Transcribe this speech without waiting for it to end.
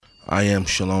I am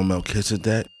Shalom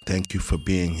Melchizedek. Thank you for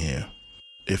being here.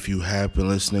 If you have been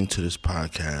listening to this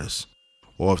podcast,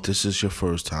 or if this is your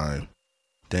first time,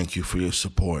 thank you for your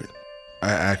support.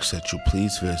 I ask that you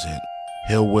please visit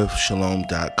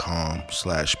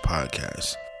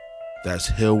healwithshalom.com/podcast.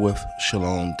 That's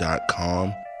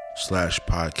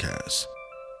healwithshalom.com/podcast.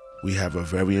 We have a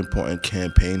very important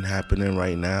campaign happening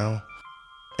right now,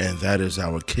 and that is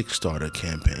our Kickstarter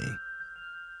campaign.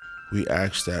 We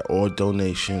ask that all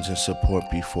donations and support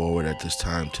be forwarded at this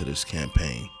time to this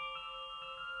campaign.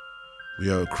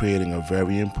 We are creating a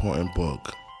very important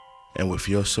book, and with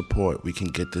your support, we can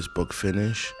get this book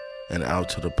finished and out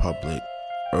to the public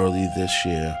early this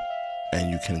year, and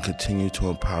you can continue to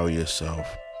empower yourself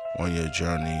on your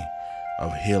journey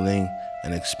of healing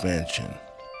and expansion.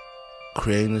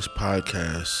 Creating this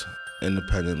podcast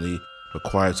independently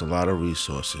requires a lot of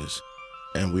resources,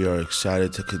 and we are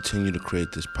excited to continue to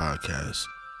create this podcast.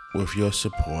 With your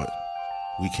support,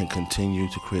 we can continue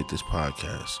to create this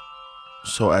podcast.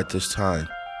 So at this time,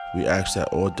 we ask that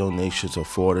all donations are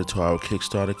forwarded to our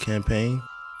Kickstarter campaign,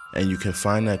 and you can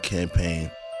find that campaign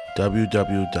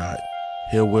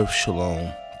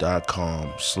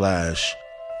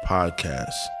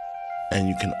www.healwithshalom.com/podcast, and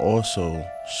you can also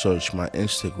search my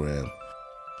Instagram,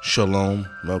 Shalom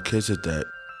Melchizedek,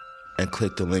 and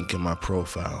click the link in my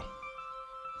profile.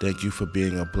 Thank you for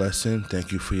being a blessing.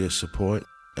 Thank you for your support,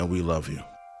 and we love you.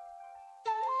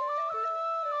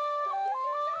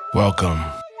 Welcome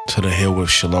to the Heal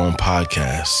with Shalom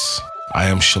podcast. I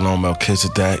am Shalom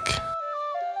Melchizedek.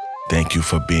 Thank you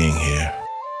for being here.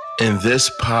 In this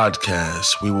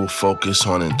podcast, we will focus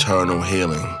on internal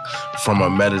healing from a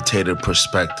meditative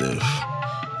perspective.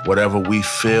 Whatever we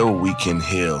feel, we can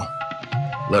heal.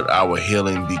 Let our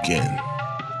healing begin.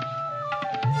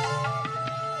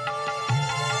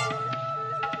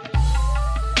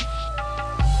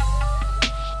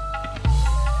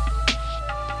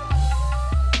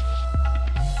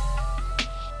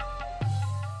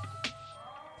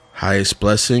 Highest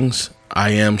blessings. I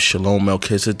am Shalom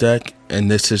Melchizedek,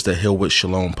 and this is the Heal with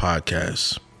Shalom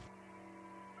podcast.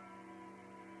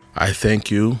 I thank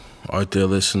you, our dear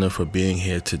listener, for being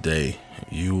here today.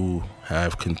 You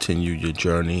have continued your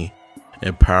journey,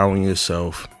 empowering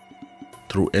yourself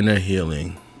through inner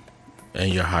healing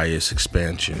and your highest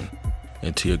expansion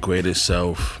into your greatest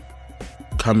self,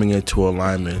 coming into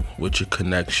alignment with your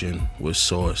connection with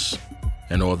Source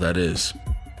and all that is.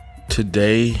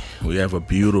 Today, we have a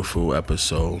beautiful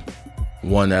episode,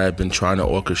 one that I've been trying to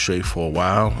orchestrate for a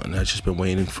while, and I've just been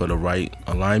waiting for the right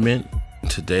alignment.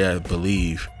 Today, I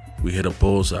believe we hit a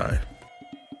bullseye.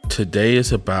 Today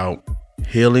is about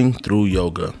healing through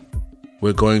yoga.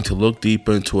 We're going to look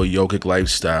deeper into a yogic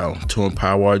lifestyle to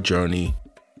empower our journey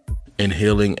in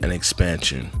healing and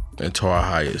expansion into our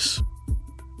highest.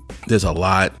 There's a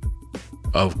lot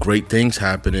of great things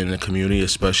happening in the community,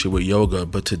 especially with yoga,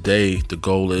 but today the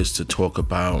goal is to talk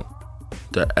about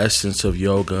the essence of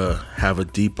yoga, have a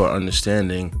deeper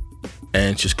understanding,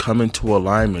 and just come into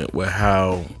alignment with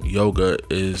how yoga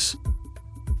is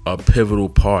a pivotal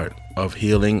part of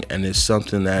healing, and is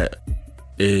something that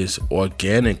is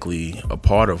organically a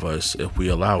part of us if we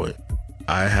allow it.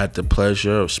 I had the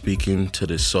pleasure of speaking to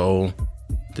this soul,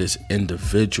 this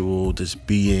individual, this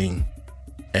being,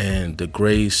 and the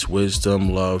grace, wisdom,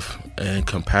 love, and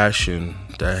compassion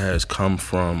that has come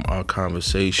from our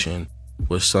conversation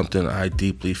was something I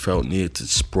deeply felt needed to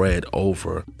spread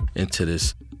over into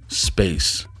this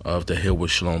space of the Heal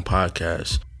with Shalom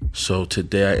podcast. So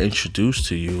today I introduce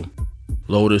to you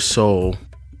Lotus Soul,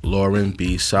 Lauren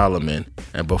B. Solomon.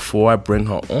 And before I bring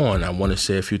her on, I want to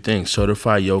say a few things.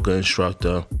 Certified yoga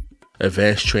instructor,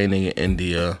 advanced training in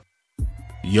India,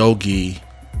 yogi,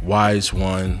 wise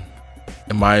one.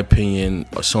 In my opinion,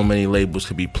 so many labels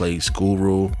could be placed.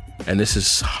 Guru, and this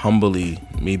is humbly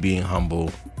me being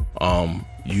humble.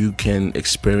 You can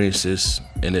experience this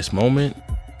in this moment,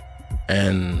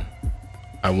 and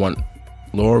I want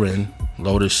Lauren,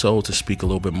 Lotus Soul, to speak a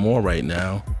little bit more right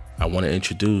now. I want to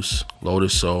introduce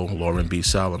Lotus Soul, Lauren B.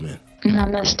 Solomon.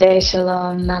 Namaste,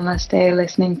 Shalom. Namaste,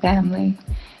 listening family.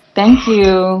 Thank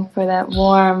you for that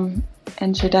warm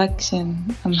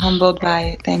introduction. I'm humbled by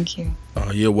it. Thank you.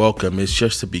 You're welcome. It's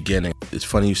just the beginning. It's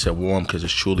funny you said warm, because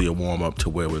it's truly a warm up to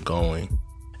where we're going.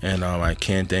 And I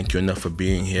can't thank you enough for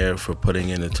being here, for putting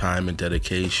in the time and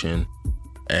dedication.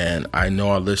 And I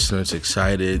know our listeners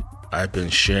excited. I've been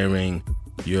sharing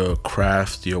your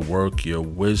craft, your work, your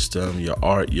wisdom, your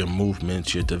art, your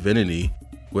movements, your divinity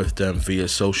with them via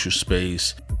social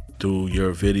space, through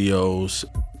your videos.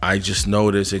 I just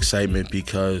know there's excitement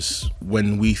because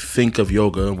when we think of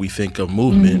yoga, we think of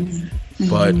movement,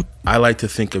 but I like to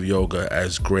think of yoga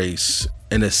as grace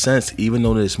in a sense, even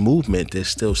though there's movement, there's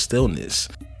still stillness.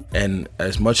 And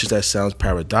as much as that sounds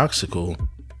paradoxical,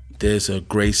 there's a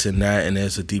grace in that, and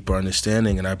there's a deeper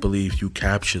understanding, and I believe you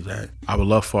capture that. I would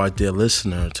love for our dear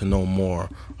listener to know more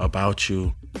about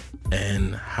you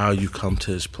and how you come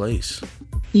to this place.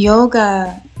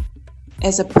 Yoga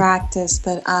is a practice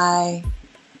that I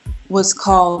was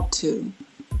called to.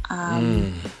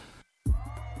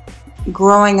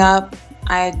 Growing up,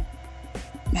 I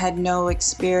had no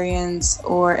experience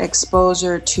or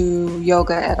exposure to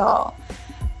yoga at all.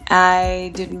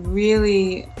 I didn't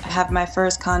really have my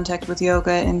first contact with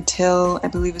yoga until I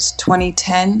believe it was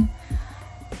 2010.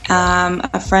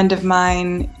 A friend of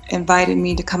mine invited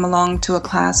me to come along to a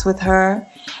class with her,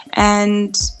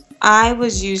 and I've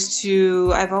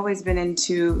always been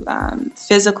into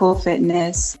physical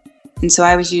fitness, and so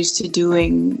I was used to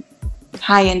doing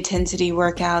high intensity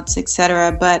workouts,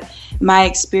 etc. But my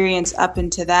experience up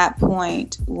until that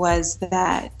point was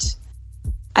that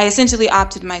I essentially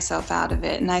opted myself out of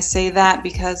it. And I say that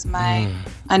because my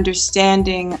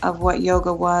understanding of what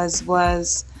yoga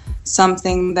was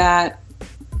something that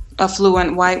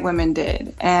affluent white women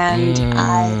did. And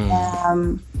I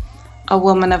am a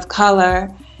woman of color.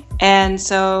 And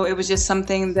so it was just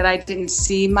something that I didn't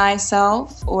see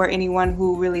myself or anyone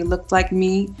who really looked like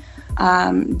me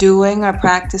doing or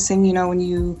practicing. You know, when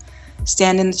you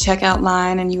stand in the checkout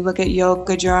line and you look at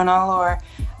Yoga Journal or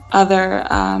other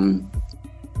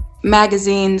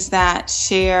magazines that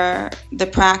share the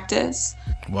practice.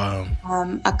 Wow.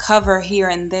 A cover here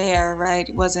and there, right,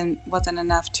 wasn't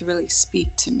enough to really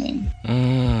speak to me.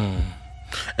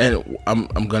 And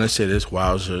I'm gonna say this,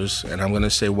 wowzers, and I'm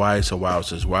gonna say why it's a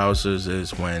wowzers. Wowzers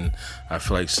is when I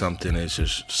feel like something is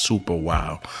just super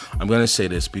wow. I'm gonna say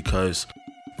this because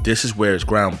this is where it's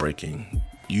groundbreaking.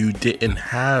 You didn't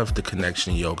have the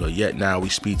connection yoga, yet now we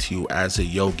speak to you as a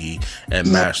yogi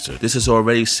and master. This is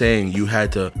already saying you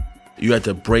had to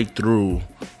break through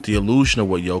the illusion of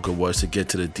what yoga was to get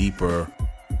to the deeper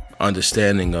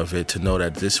understanding of it, to know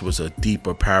that this was a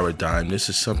deeper paradigm. This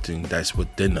is something that's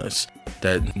within us,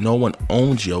 that no one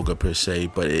owns yoga per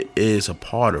se, but it is a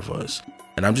part of us.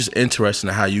 And I'm just interested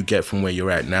in how you get from where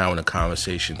you're at now in a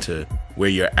conversation to where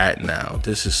you're at now.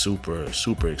 This is super,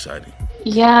 super exciting.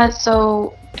 Yeah,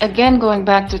 so again, going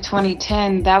back to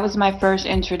 2010, that was my first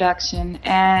introduction.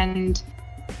 And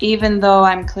even though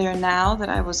I'm clear now that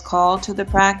I was called to the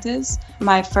practice,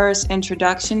 my first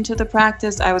introduction to the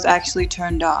practice, I was actually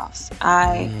turned off.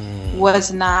 I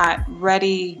was not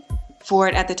ready for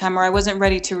it at the time, or I wasn't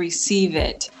ready to receive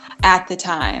it at the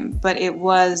time. But it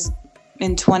was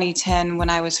in 2010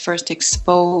 when I was first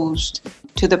exposed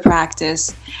to the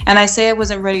practice. And I say I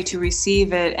wasn't ready to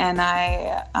receive it, and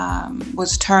I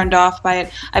was turned off by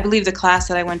it. I believe the class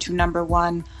that I went to, number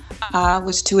one,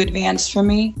 was too advanced for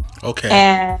me. Okay.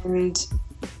 And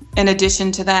in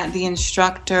addition to that, the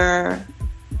instructor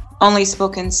only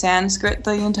spoke in Sanskrit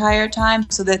the entire time,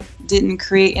 so that didn't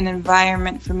create an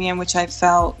environment for me in which I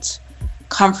felt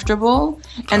comfortable.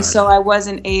 And so I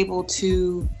wasn't able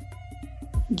to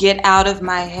get out of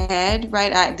my head,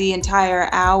 right? The entire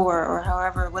hour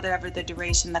or whatever the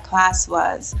duration the class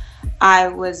was, I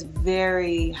was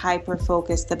very hyper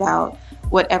focused about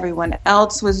what everyone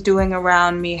else was doing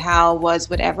around me, how was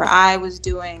whatever I was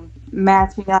doing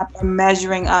matching up or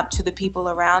measuring up to the people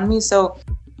around me. So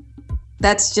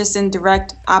that's just in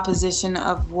direct opposition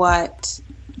of what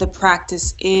the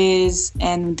practice is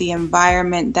and the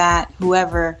environment that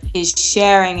whoever is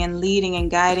sharing and leading and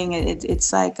guiding it.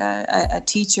 It's like a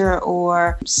teacher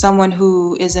or someone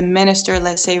who is a minister,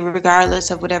 let's say, regardless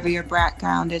of whatever your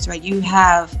background is, right? You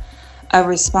have a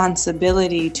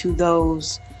responsibility to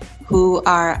those who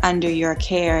are under your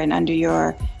care and under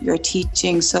your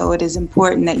teaching. So it is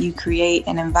important that you create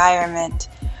an environment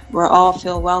where all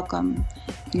feel welcome,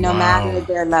 no matter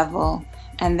their level,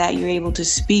 and that you're able to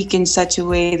speak in such a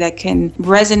way that can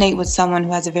resonate with someone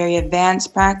who has a very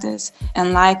advanced practice,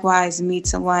 and likewise meet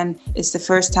someone, it's the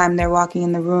first time they're walking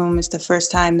in the room, it's the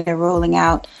first time they're rolling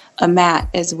out a mat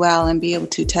as well, and be able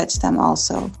to touch them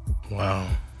also. Wow.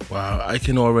 I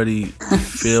can already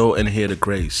feel and hear the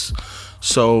grace.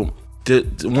 So the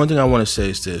one thing I want to say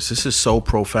is this is so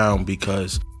profound,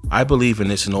 because I believe in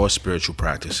this in all spiritual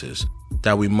practices,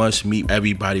 that we must meet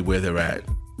everybody where they're at.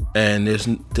 And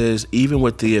there's even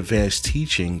with the advanced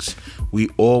teachings, we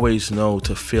always know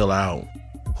to fill out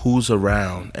who's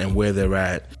around and where they're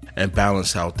at and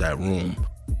balance out that room.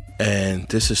 And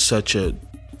this is such a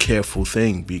careful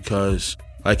thing, because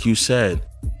like you said,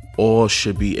 all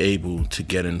should be able to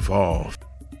get involved.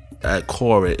 At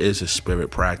core, it is a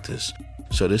spirit practice.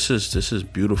 So this is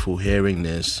beautiful hearing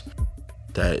this,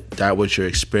 that was your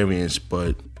experience,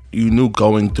 but you knew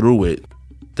going through it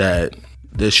that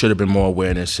there should have been more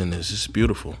awareness in this. It's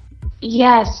beautiful.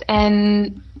 Yes,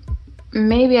 and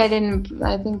maybe I didn't.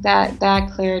 I think that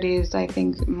clarity is, I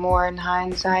think, more in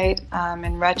hindsight,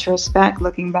 in retrospect,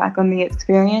 looking back on the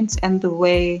experience and the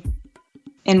way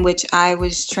in which I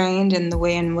was trained and the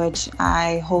way in which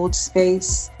I hold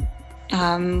space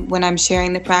when I'm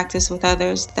sharing the practice with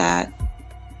others, that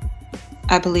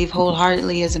I believe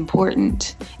wholeheartedly is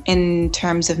important in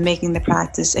terms of making the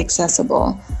practice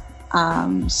accessible.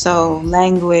 So, Wow.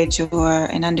 language or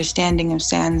an understanding of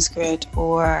Sanskrit,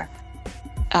 or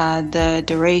the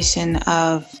duration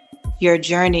of your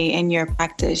journey in your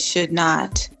practice should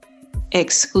not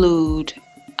exclude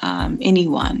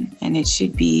anyone, and it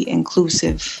should be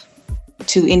inclusive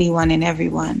to anyone and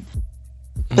everyone.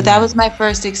 But that was my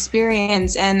first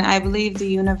experience, and I believe the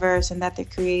universe and that the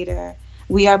creator,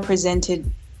 we are presented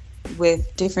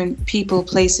with different people,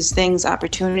 places, things,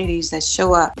 opportunities that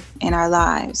show up in our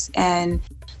lives. And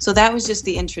so that was just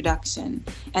the introduction.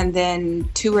 And then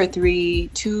two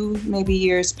maybe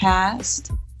years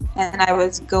passed, and I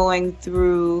was going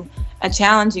through a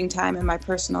challenging time in my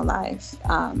personal life.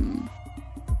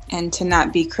 And to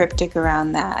not be cryptic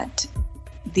around that,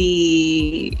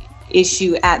 the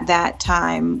issue at that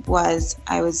time was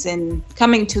I was in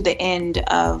coming to the end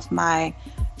of my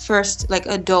first like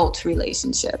adult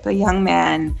relationship, a young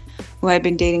man who I'd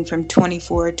been dating from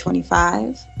 24,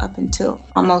 25 up until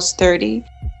almost 30.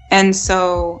 And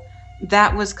so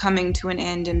that was coming to an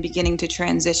end and beginning to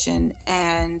transition.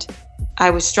 And I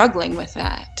was struggling with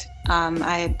that.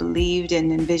 I had believed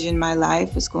and envisioned my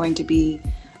life was going to be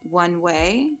one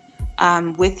way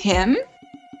with him,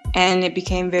 and it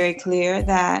became very clear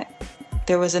that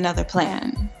there was another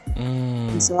plan.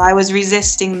 And so I was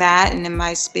resisting that, and in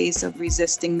my space of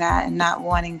resisting that and not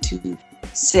wanting to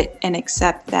sit and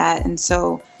accept that. And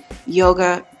so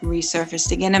yoga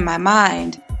resurfaced again in my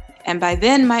mind. And by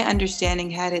then, my understanding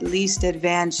had at least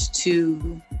advanced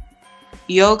to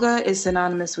yoga is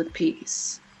synonymous with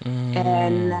peace.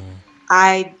 And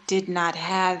I did not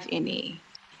have any.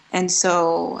 And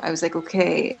so I was like,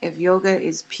 okay, if yoga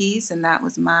is peace and that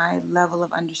was my level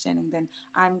of understanding, then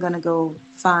I'm going to go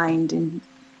find and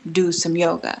do some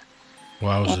yoga.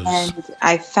 Wowzers. And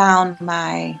I found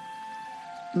my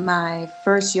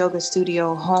first yoga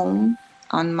studio home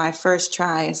on my first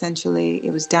try. Essentially,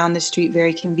 it was down the street,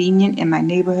 very convenient in my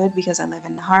neighborhood because I live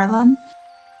in Harlem.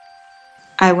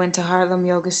 I went to Harlem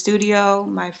Yoga Studio.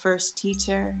 My first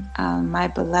teacher, my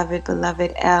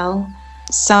beloved Elle.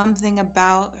 Something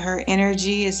about her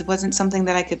energy wasn't something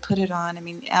that I could put it on. I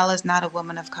mean, Elle is not a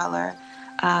woman of color,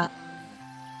 uh,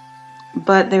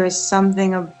 but there was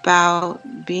something about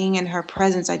being in her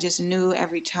presence. I just knew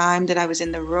every time that I was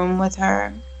in the room with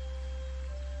her,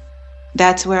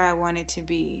 that's where I wanted to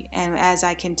be. And as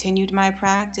I continued my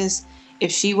practice,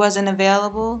 if she wasn't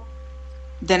available,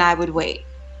 then I would wait.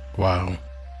 Wow.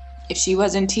 If she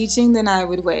wasn't teaching, then I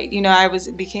would wait. You know,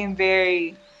 became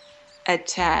very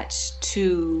attached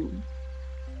to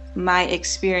my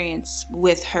experience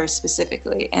with her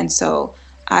specifically. And so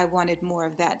I wanted more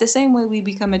of that. The same way we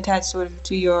become attached sort of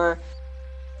to your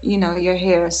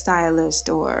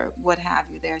hairstylist or what have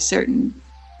you. There are certain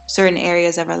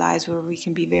areas of our lives where we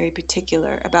can be very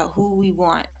particular about who we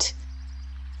want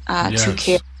to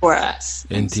care Yes. for us.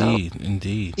 And so Indeed.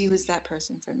 Indeed. she was that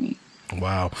person for me.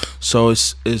 Wow. So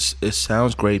it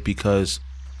sounds great because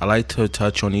I like to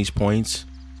touch on these points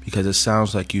because it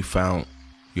sounds like you found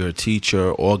your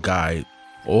teacher or guide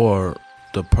or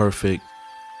the perfect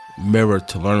mirror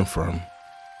to learn from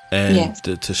and Yes.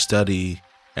 to study.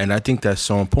 And I think that's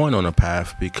so important on a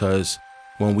path because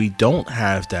when we don't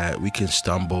have that, we can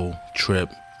stumble,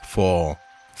 trip, fall,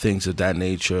 things of that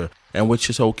nature, and which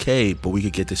is okay, but we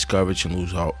could get discouraged and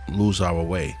lose our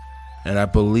way. And I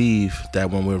believe that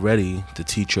when we're ready, the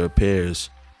teacher appears,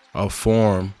 a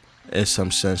form in some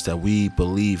sense that we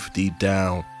believe deep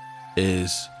down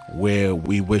is where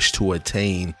we wish to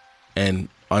attain and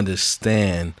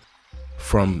understand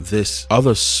from this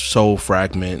other soul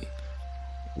fragment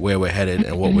where we're headed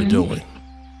and what we're Mm-hmm. doing.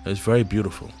 It's very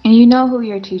beautiful. And you know who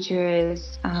your teacher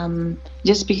is,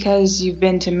 just because you've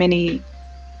been to many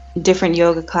different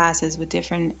yoga classes with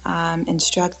different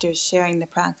instructors sharing the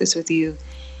practice with you.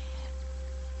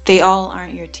 They all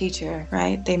aren't your teacher,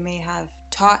 right? They may have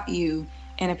taught you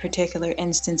in a particular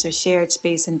instance or shared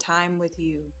space and time with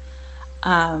you,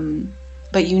 um,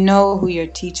 but you know who your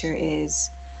teacher is,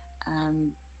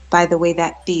 um, by the way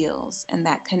that feels and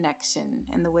that connection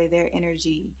and the way their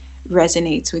energy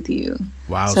resonates with you.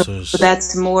 So Wowzers.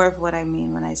 that's more of what I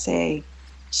mean when I say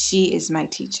she is my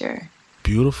teacher.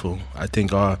 Beautiful. I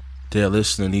think our dear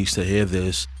listener needs to hear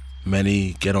this.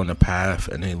 Many get on the path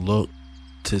and they look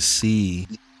to see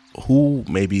who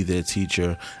may be their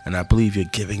teacher, and I believe you're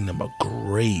giving them a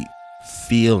great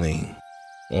feeling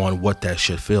on what that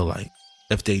should feel like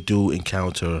if they do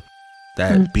encounter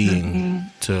that being Mhm.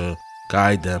 to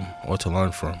guide them or to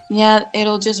learn from. Yeah,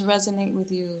 it'll just resonate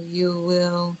with you. You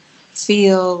will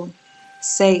feel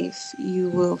safe. You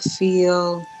will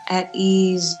feel at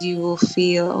ease. You will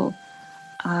feel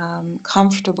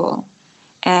comfortable.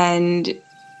 And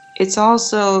it's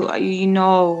also,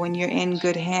 when you're in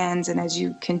good hands and as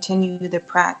you continue the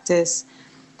practice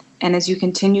and as you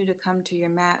continue to come to your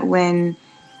mat, when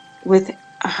with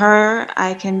her,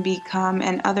 I can become,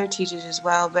 and other teachers as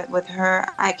well, but with her,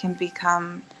 I can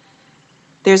become,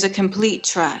 there's a complete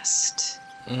trust.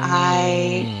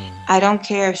 I Mm. I don't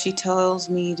care if she tells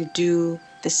me to do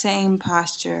the same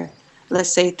posture,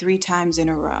 let's say 3 times in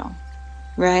a row,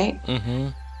 right? Mm-hmm.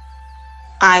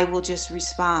 I will just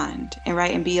respond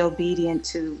and be obedient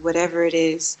to whatever it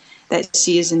is that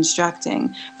she is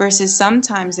instructing. Versus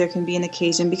sometimes there can be an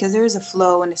occasion because there is a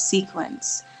flow and a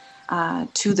sequence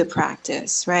to the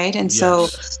practice, right? And so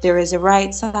Yes. there is a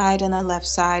right side and a left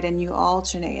side, and you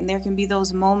alternate, and there can be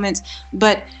those moments.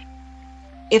 But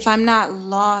if I'm not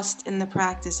lost in the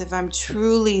practice, if I'm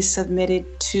truly submitted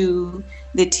to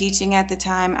the teaching at the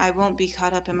time, I won't be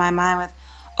caught up in my mind with,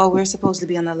 oh, we're supposed to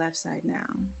be on the left side now,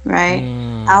 right?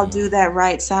 I'll Mm. do that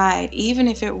right side, even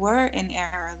if it were an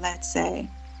error, let's say,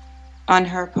 on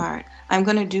her part. I'm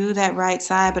going to do that right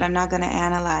side, but I'm not going to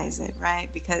analyze it,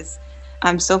 right? Because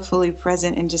I'm so fully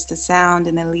present in just the sound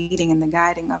and the leading and the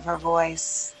guiding of her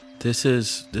voice. This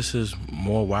is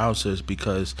more wowzers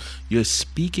because you're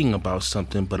speaking about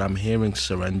something, but I'm hearing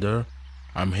surrender.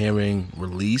 I'm hearing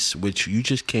release, which you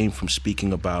just came from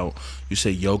speaking about. You say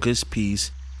yoga is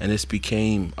peace, and this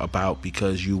became about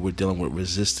because you were dealing with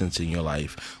resistance in your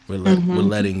life. We're Mm-hmm.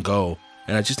 letting go,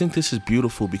 and I just think this is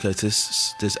beautiful because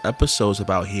this episode is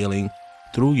about healing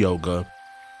through yoga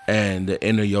and the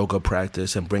inner yoga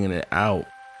practice and bringing it out.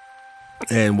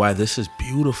 And why this is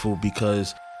beautiful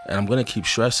because, and I'm going to keep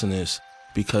stressing this,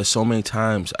 because so many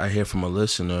times I hear from a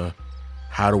listener,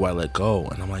 how do I let go?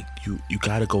 And I'm like, you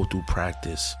got to go through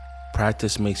practice.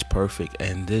 Practice makes perfect.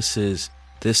 And this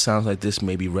sounds like this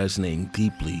may be resonating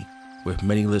deeply with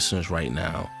many listeners right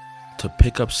now, to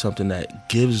pick up something that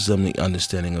gives them the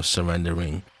understanding of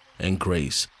surrendering and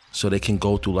grace so they can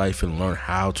go through life and learn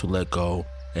how to let go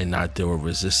and not deal with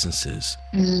resistances.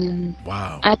 Mm.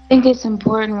 Wow. I think it's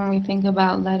important when we think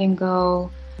about letting go,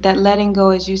 that letting go,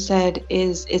 as you said,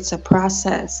 it's a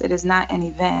process. It is not an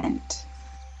event.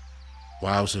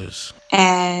 Wowzers.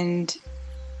 And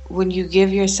when you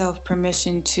give yourself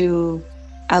permission to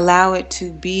allow it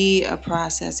to be a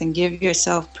process and give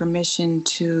yourself permission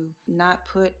to not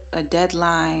put a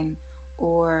deadline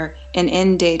or an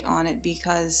end date on it,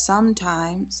 because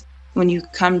sometimes when you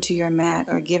come to your mat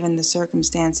or given the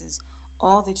circumstances,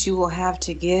 all that you will have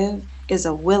to give is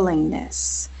a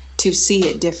willingness to see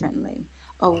it differently,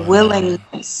 a Wow.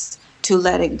 willingness to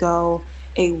let it go,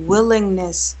 a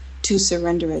willingness to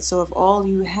surrender it. So if all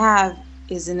you have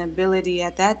is an ability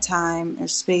at that time or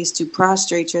space to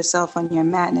prostrate yourself on your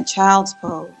mat in a child's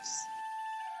pose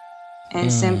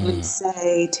and simply Mm.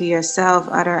 say to yourself,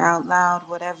 utter out loud,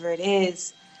 whatever it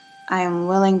is, I am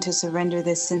willing to surrender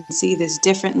this and see this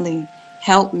differently.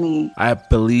 Help me. I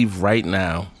believe right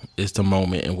now is the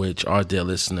moment in which our dear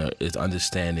listener is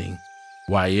understanding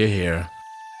why you're here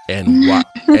and why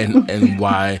and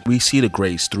why we see the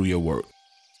grace through your work.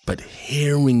 But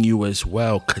hearing you as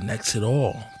well connects it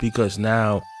all because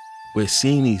now we're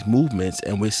seeing these movements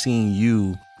and we're seeing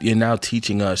you're now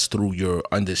teaching us through your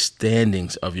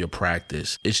understandings of your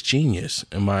practice. It's genius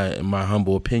in my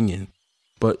humble opinion.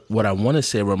 But what I want to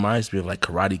say reminds me of like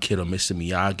Karate Kid or Mr.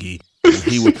 Miyagi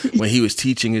when he was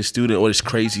teaching his student all this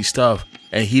crazy stuff,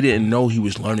 and he didn't know he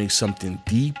was learning something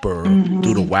deeper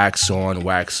through the Mm-hmm. wax on,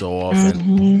 wax off. And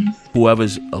Mm-hmm.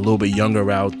 whoever's a little bit younger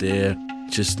out there,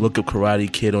 just look up Karate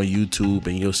Kid on YouTube,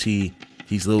 and you'll see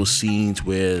these little scenes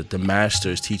where the master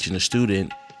is teaching the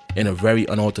student in a very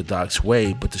unorthodox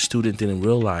way, but the student didn't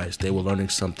realize they were learning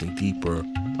something deeper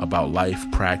about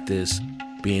life, practice,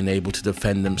 being able to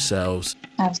defend themselves.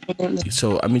 Absolutely.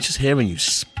 So, I mean, just hearing you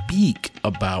speak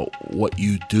about what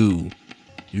you do,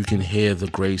 you can hear the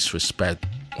grace, respect,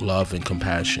 love, and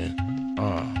compassion.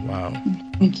 Oh, wow.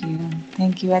 Thank you.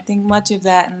 Thank you. I think much of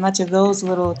that and much of those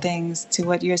little things to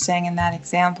what you're saying in that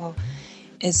example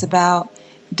is about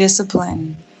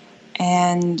discipline.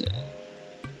 And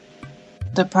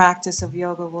the practice of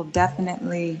yoga will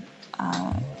definitely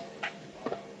uh,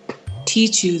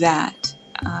 teach you that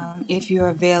if you're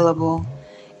available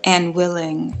and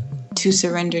willing to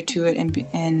surrender to it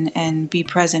and be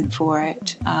present for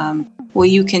it. will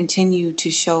you continue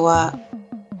to show up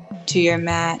to your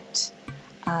mat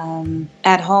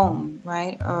at home,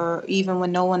 right? Or even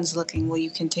when no one's looking, will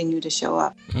you continue to show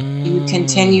up? You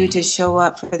continue to show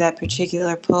up for that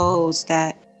particular pose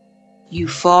that you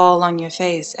fall on your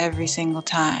face every single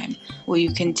time? Will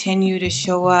you continue to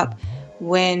show up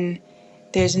when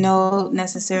there's no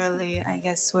necessarily, I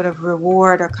guess, sort of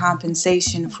reward or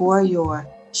compensation for your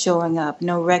showing up,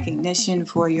 no recognition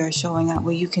for your showing up?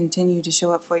 Will you continue to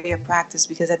show up for your practice?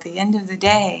 Because at the end of the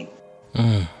day,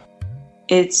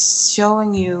 it's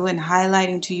showing you and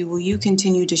highlighting to you, will you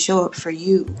continue to show up for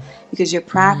you? Because your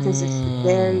practice is a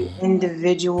very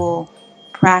individual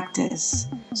practice.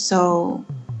 So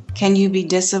can you be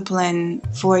disciplined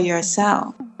for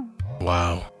yourself?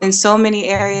 Wow. In so many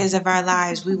areas of our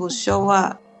lives, we will show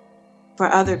up for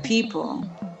other people.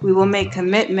 We will make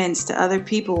commitments to other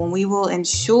people, and we will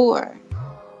ensure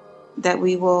that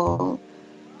we will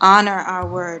honor our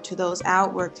word to those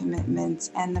outward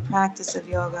commitments. And the practice of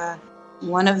yoga,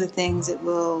 one of the things it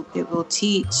will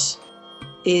teach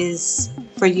is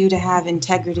for you to have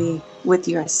integrity with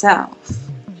yourself.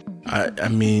 I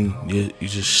mean,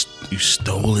 you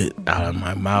stole it out of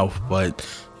my mouth, but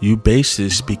you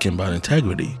basically speaking about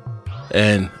integrity,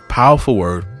 and powerful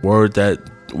word that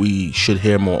we should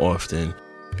hear more often,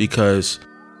 because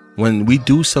when we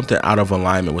do something out of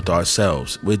alignment with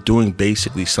ourselves, we're doing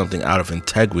basically something out of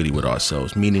integrity with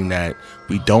ourselves, meaning that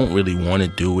we don't really want to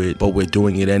do it, but we're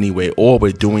doing it anyway, or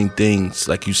we're doing things,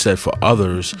 like you said, for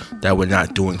others that we're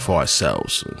not doing for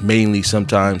ourselves. Mainly,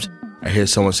 sometimes I hear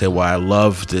someone say, well, I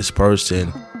love this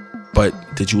person, but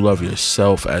did you love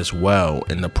yourself as well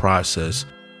in the process?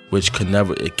 Which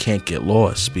it can't get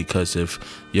lost, because if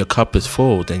your cup is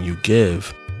full, then you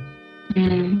give.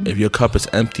 If your cup is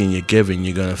empty and you're giving,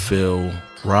 you're gonna feel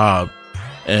robbed.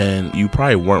 And you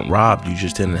probably weren't robbed, you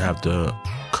just didn't have the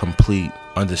complete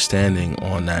understanding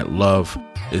on that love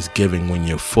is giving when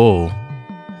you're full.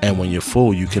 And when you're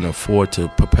full, you can afford to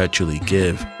perpetually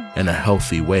give in a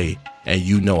healthy way, and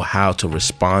you know how to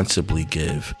responsibly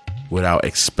give without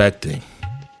expecting.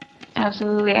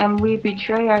 Absolutely. And we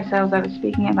betray ourselves. I was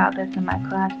speaking about this in my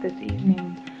class this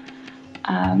evening.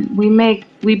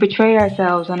 We betray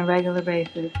ourselves on a regular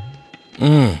basis.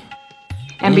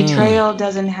 And betrayal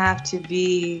doesn't have to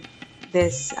be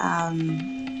this,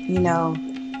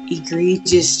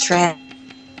 egregious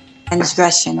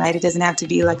transgression, right? It doesn't have to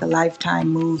be like a Lifetime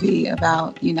movie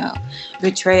about,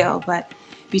 betrayal. But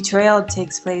betrayal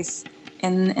takes place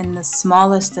in the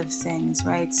smallest of things,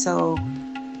 right? So,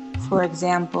 for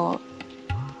example,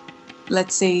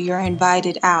 let's say you're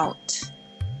invited out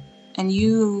and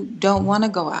you don't want to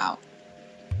go out,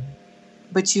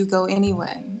 but you go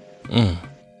anyway.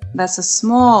 That's a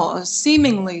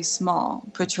seemingly small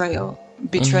betrayal,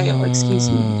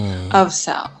 of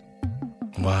self.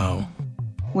 Wow.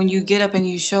 When you get up and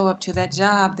you show up to that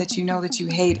job that you know that you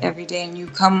hate every day, and you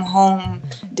come home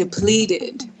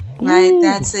depleted, right?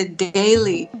 That's a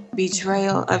daily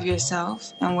betrayal of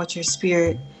yourself and what your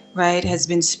spirit, right, has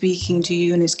been speaking to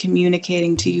you and is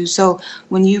communicating to you. So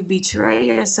when you betray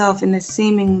yourself in the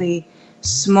seemingly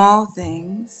small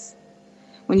things,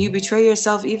 when you betray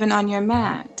yourself even on your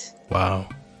mat, Wow.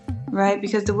 right?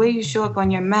 Because the way you show up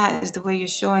on your mat is the way you're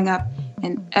showing up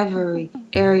in every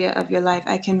area of your life.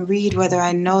 I can read whether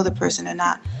I know the person or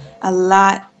not. A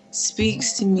lot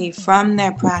speaks to me from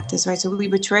their practice, right? So we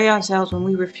betray ourselves when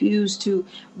we refuse to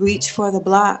reach for the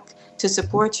block to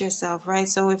support yourself, right?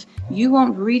 So if you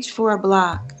won't reach for a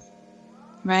block,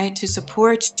 right, to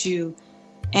support you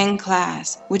in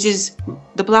class, which is,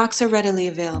 the blocks are readily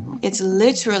available, it's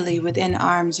literally within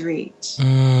arm's reach.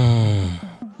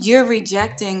 You're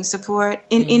rejecting support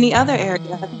in any other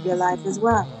area of your life as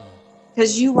well,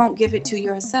 because you won't give it to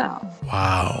yourself.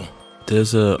 Wow.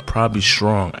 There's a probably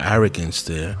strong arrogance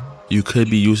there. You could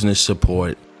be using this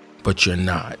support, but you're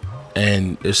not.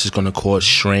 And this is going to cause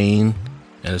strain,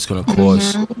 and it's going to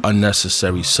cause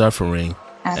unnecessary suffering.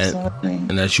 Absolutely.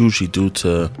 And that's usually due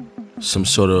to some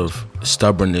sort of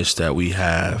stubbornness that we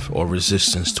have, or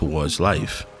resistance towards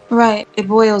life. Right. It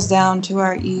boils down to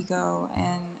our ego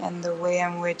and the way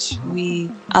in which we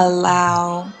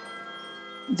allow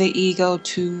the ego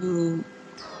to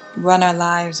run our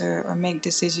lives or make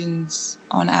decisions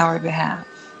on our behalf.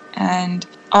 And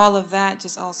all of that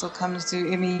just also comes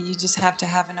to, I mean, you just have to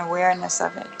have an awareness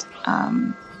of it.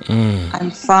 I'm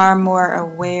far more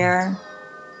aware,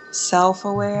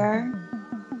 self-aware,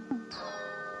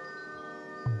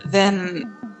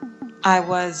 than I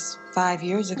was 5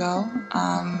 years ago.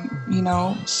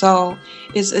 So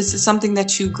it's something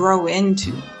that you grow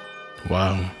into.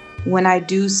 Wow. when I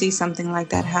do see something like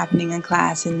that happening in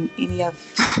class, and any of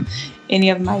any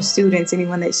of my students,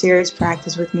 anyone that shares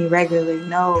practice with me regularly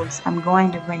knows I'm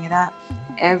going to bring it up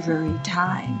every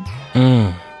time.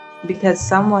 Because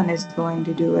someone is going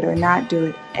to do it or not do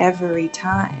it every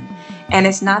time. And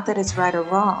it's not that it's right or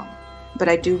wrong, but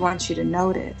I do want you to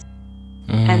notice.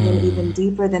 And then even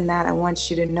deeper than that, I want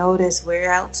you to notice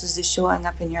where else is this showing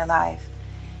up in your life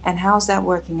and how's that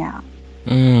working out.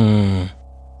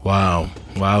 Wow.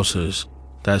 Wowzers.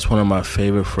 That's one of my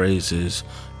favorite phrases.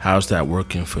 How's that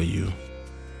working for you?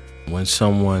 When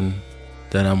someone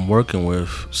that I'm working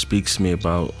with speaks to me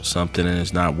about something and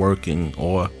it's not working,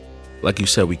 or like you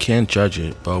said, we can't judge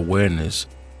it, but awareness,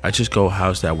 I just go,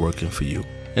 how's that working for you?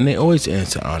 And they always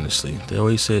answer honestly. They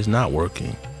always say it's not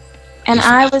working. And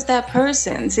I was that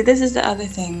person. See, this is the other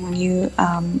thing. When you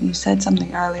said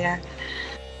something earlier,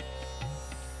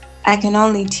 I can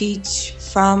only teach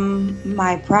from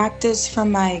my practice,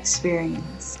 from my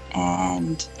experience.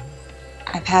 And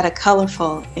I've had a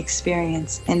colorful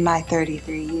experience in my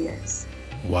 33 years.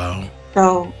 Wow.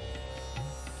 So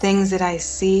things that I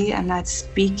see, I'm not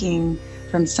speaking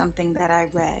from something that I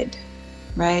read,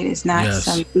 right? It's not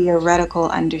some theoretical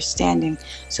understanding.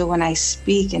 So when I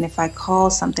speak, and if I call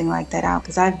something like that out,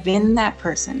 because I've been that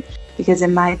person, because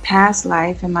in my past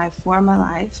life, in my former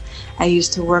life, I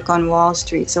used to work on Wall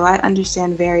Street. So I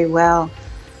understand very well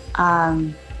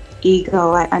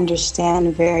ego. I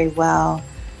understand very well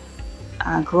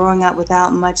growing up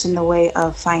without much in the way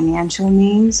of financial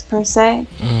means per se,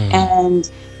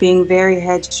 and being very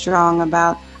headstrong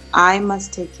about I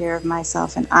must take care of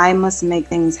myself and I must make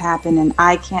things happen and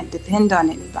I can't depend on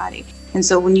anybody. And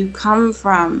so when you come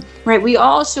from, right, we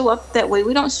all show up that way.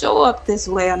 We don't show up this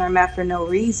way on our mat for no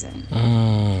reason.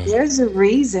 There's a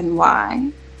reason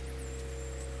why,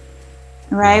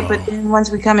 right? But then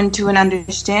once we come into an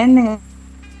understanding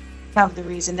of the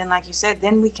reason, then like you said,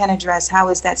 then we can address how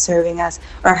is that serving us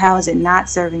or how is it not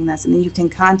serving us, and then you can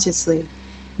consciously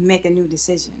make a new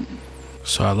decision.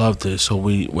 So I love this. So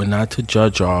we're not to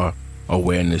judge our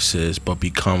awarenesses, but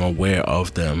become aware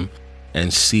of them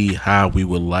and see how we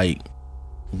would like,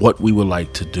 what we would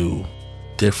like to do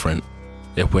different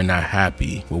if we're not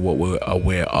happy with what we're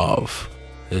aware of.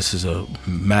 This is a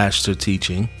master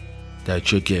teaching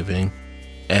that you're giving.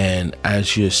 And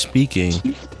as you're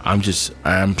speaking,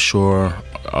 I'm sure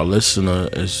our listener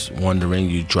is wondering,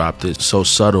 you dropped it so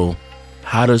subtle.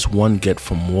 How does one get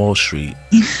from Wall Street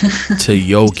to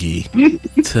yogi,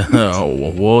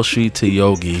 to Wall Street to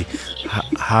yogi?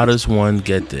 How does one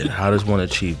get there? How does one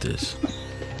achieve this?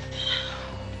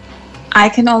 I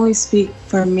can only speak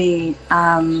for me.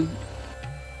 You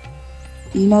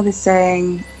know the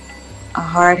saying, a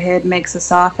hard head makes a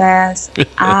soft ass?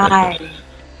 I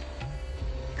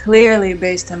clearly,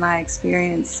 based on my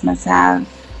experience, must have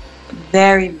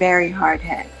very, very hard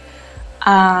head.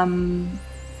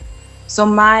 So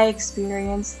my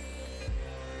experience,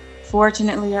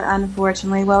 fortunately or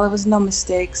unfortunately, well, it was no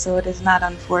mistake, so it is not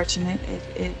unfortunate.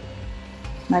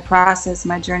 My process,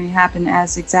 my journey happened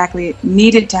as exactly it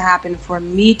needed to happen for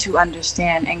me to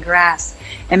understand and grasp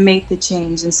and make the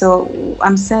change. And so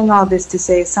I'm saying all this to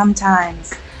say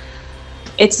sometimes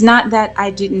it's not that I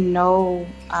didn't know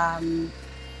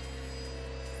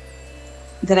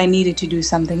that I needed to do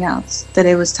something else, that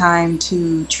it was time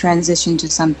to transition to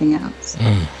something else.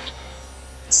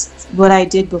 What I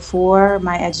did before,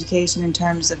 my education in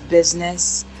terms of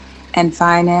business and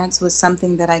finance, was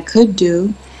something that I could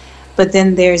do, but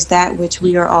then there's that which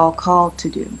we are all called to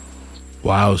do.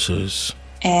 Wowzers.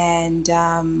 And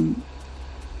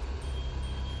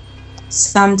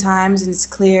sometimes, and it's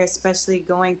clear, especially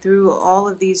going through all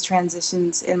of these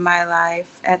transitions in my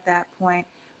life at that point,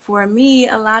 for me,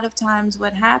 a lot of times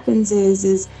what happens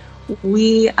is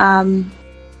we can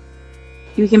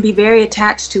be very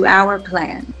attached to our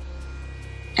plan.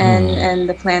 And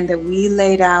the plan that we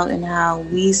laid out and how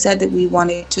we said that we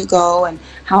wanted to go and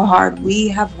how hard we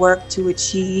have worked to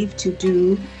achieve, to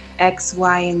do X,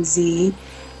 Y, and Z.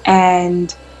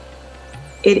 And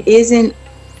it isn't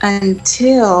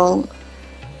until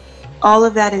all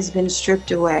of that has been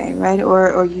stripped away, right?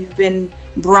 Or you've been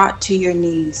brought to your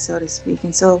knees, so to speak.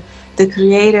 And so the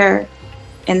Creator,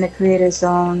 in the Creator's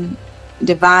own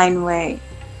divine way,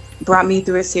 brought me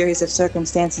through a series of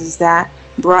circumstances that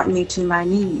brought me to my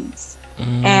knees.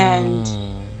 And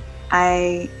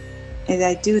I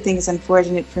do think it's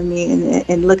unfortunate for me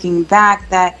in looking back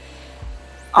that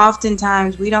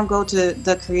oftentimes we don't go to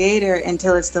the Creator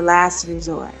until it's the last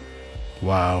resort.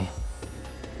 Wow.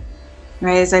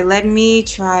 Right? It's like, let me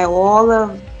try all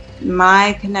of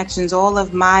my connections, all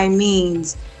of my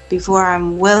means before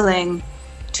I'm willing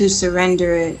to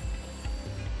surrender it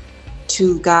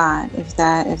to God, if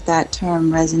that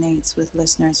term resonates with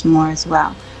listeners more as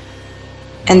well, Wow.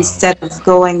 instead of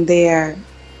going there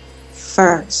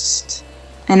first.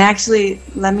 And actually,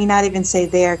 let me not even say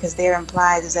there, because there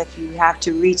implies as if you have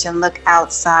to reach and look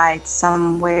outside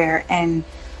somewhere, and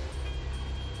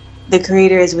the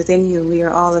Creator is within you. We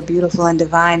are all a beautiful and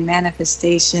divine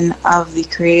manifestation of the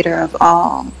Creator of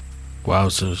all.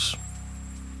 Wowzers.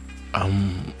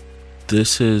 Um,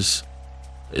 this is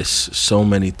it's so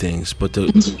many things, but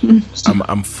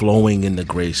I'm flowing in the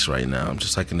grace right now. I'm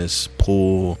just like in this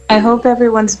pool. I hope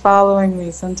everyone's following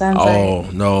me. Sometimes I. Oh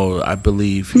no, I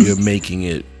believe you're making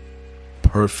it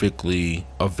perfectly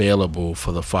available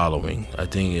for the following. I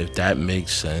think if that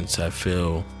makes sense, I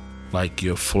feel like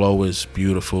your flow is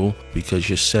beautiful because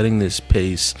you're setting this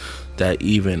pace that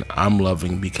even I'm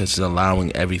loving because it's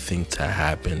allowing everything to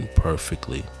happen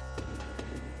perfectly.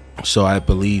 So I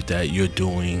believe that you're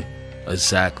doing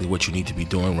exactly what you need to be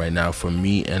doing right now for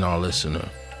me and our listener.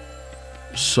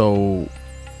 So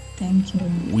Thank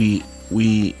you.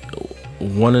 we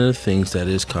one of the things that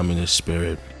is coming to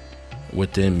spirit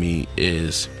within me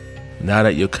is now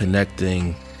that you're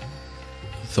connecting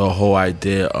the whole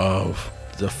idea of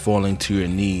the falling to your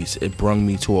knees, it brought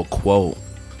me to a quote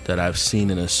that I've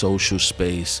seen in a social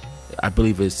space. I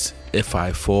believe it's "If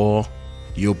I fall,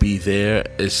 you'll be there."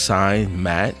 Is signed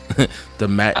mat, the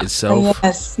mat Oh, itself,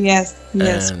 yes.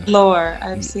 and Floor.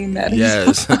 I've seen that as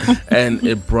yes, and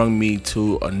it brought me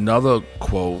to another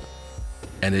quote,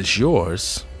 and it's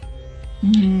yours.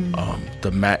 well.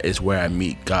 The mat is where I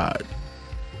meet God,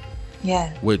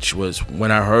 Yeah. which was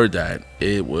when I heard that,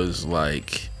 it was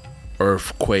like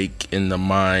earthquake in the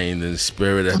mind and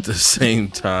spirit at the same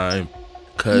time,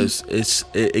 because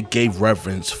it gave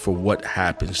reverence for what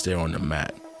happens there on the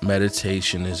mat.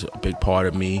 Meditation is a big part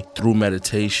of me. Through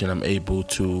meditation, I'm able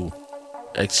to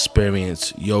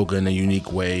experience yoga in a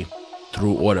unique way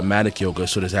through automatic yoga.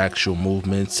 So there's actual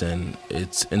movements and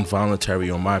it's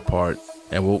involuntary on my part.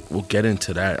 And we'll get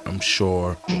into that, I'm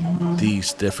sure,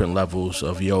 these different levels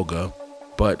of yoga.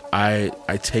 But I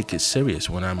take it serious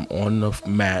when I'm on the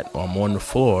mat or I'm on the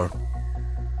floor.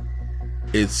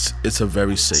 It's a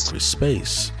very sacred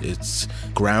space. It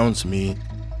grounds me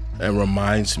and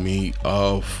reminds me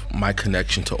of my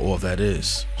connection to all that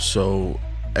is. So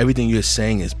everything you're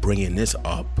saying is bringing this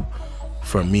up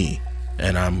for me,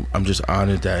 and I'm just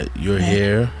honored that you're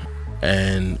here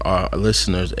and our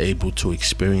listeners able to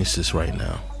experience this right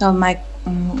now. So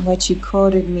what you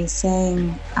quoted me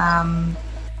saying,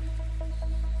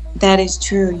 that is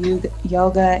true.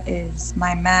 Yoga is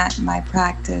my mat, my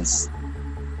practice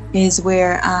is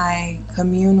where I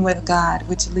commune with God,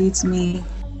 which leads me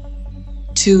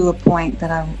to a point that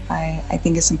I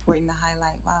think is important to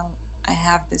highlight while I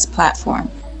have this platform,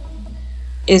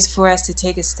 is for us to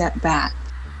take a step back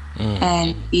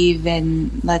and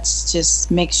even let's just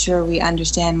make sure we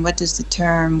understand what does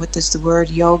the word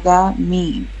yoga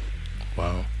mean.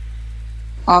 Wow.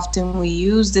 Often we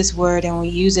use this word and we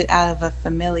use it out of a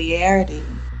familiarity,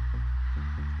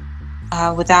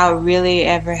 without really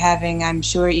ever having, I'm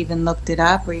sure, even looked it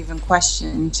up or even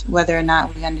questioned whether or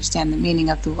not we understand the meaning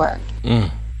of the word.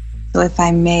 So if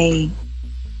I may,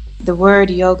 the word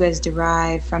yoga is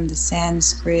derived from the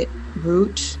Sanskrit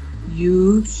root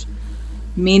yuj,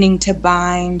 meaning to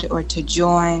bind or to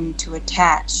join, to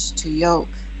attach, to yoke.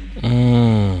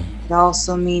 It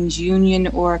also means union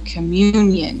or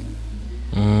communion.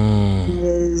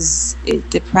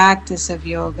 The practice of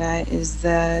yoga is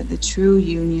the true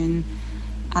union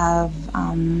of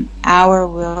our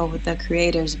will with the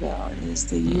Creator's will. It is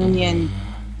the union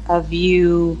of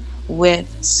you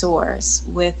with Source,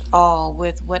 with all,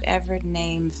 with whatever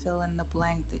name, fill in the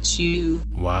blank that you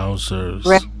Wowzers.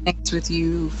 resonates with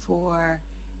you for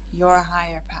your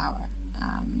higher power.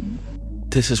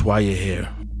 This is why you're here.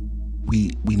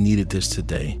 We needed this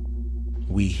today.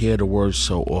 We hear the words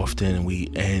so often,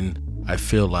 and I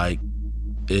feel like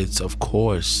it's, of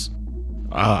course,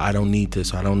 I don't need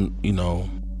this. I don't,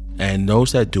 and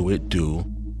those that do it do,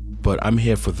 but I'm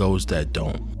here for those that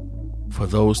don't. For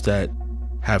those that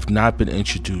have not been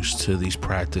introduced to these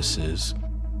practices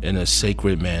in a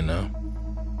sacred manner.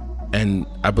 And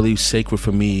I believe sacred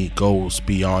for me goes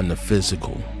beyond the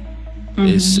physical.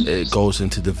 It goes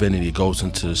into divinity, it goes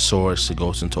into the source, it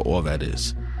goes into all that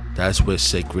is. That's where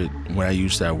sacred, when I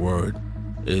use that word,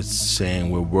 it's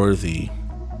saying we're worthy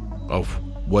of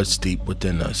what's deep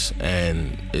within us,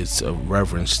 and it's a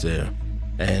reverence there.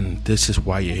 And this is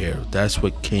why you're here. That's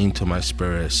what came to my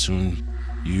spirit as soon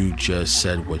you just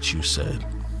said what you said.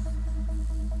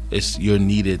 You're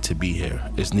needed to be here.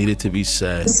 It's needed to be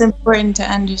said. It's important to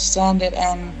understand it,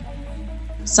 and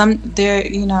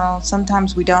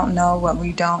sometimes we don't know what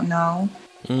we don't know.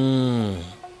 Mm,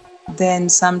 Then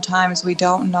sometimes we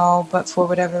don't know, but for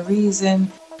whatever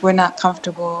reason, we're not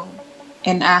comfortable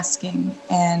in asking.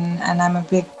 And I'm a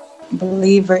big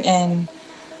believer in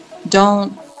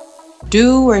don't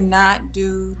do or not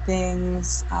do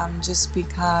things just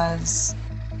because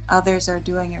others are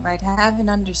doing it right. Have an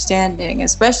understanding,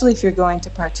 especially if you're going to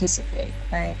participate,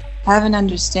 right? Have an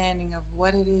understanding of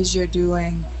what it is you're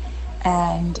doing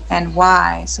and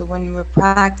why. So when we're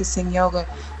practicing yoga,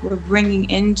 we're bringing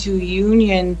into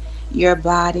union your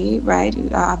body, right?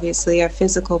 Obviously, our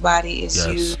physical body is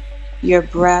you, yes. your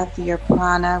breath, your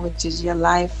prana, which is your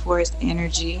life force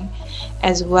energy,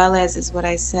 as well as is what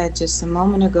I said just a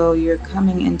moment ago. You're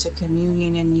coming into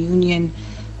communion and union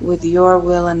with your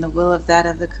will and the will of that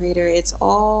of the Creator. It's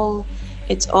all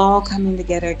coming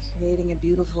together, creating a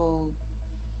beautiful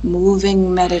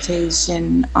moving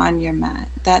meditation on your mat.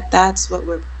 That's what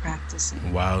we're practicing.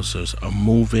 Wowzers, a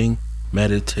moving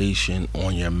meditation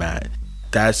on your mat.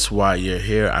 That's why you're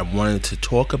here. I wanted to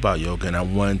talk about yoga and I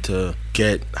wanted to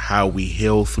get how we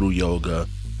heal through yoga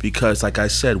because, like I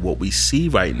said, what we see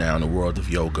right now in the world of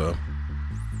yoga,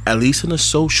 at least in a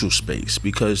social space,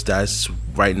 because that's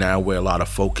right now where a lot of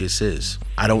focus is.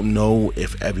 I don't know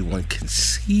if everyone can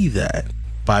see that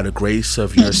by the grace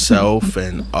of yourself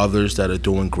and others that are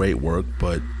doing great work,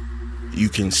 but you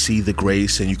can see the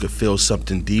grace and you can feel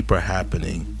something deeper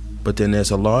happening. But then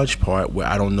there's a large part where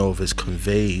I don't know if it's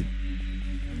conveyed,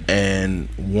 and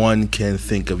one can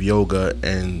think of yoga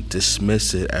and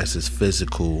dismiss it as this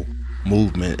physical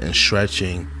movement and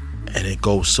stretching, and it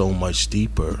goes so much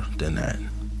deeper than that.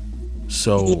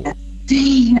 So,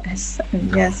 Yes.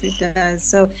 Yes, it does.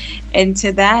 So, and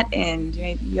to that end,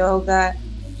 right, yoga,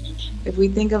 if we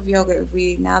think of yoga, if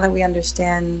we now that we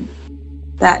understand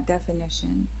that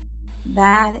definition,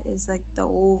 that is like the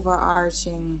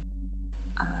overarching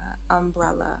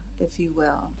umbrella, if you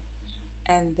will.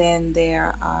 And then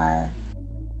there are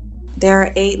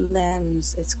 8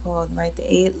 limbs, it's called, right?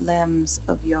 The 8 limbs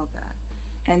of yoga.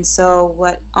 And so,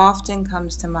 what often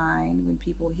comes to mind when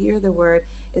people hear the word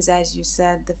is, as you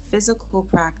said, the physical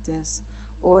practice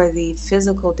or the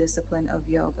physical discipline of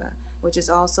yoga, which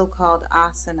is also called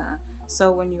asana.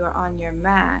 So, when you are on your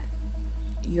mat,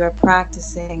 you are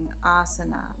practicing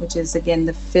asana, which is again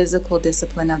the physical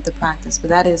discipline of the practice. But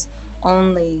that is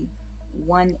only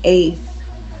 1/8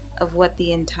 of what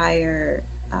the entire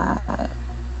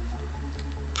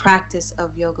practice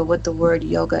of yoga, what the word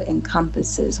yoga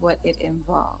encompasses, what it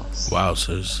involves.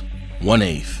 wowzers,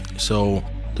 1/8. So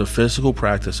the physical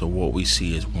practice of what we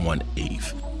see is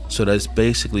 1/8. So that's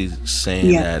basically saying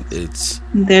Yeah, that it's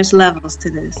there's levels to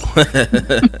this.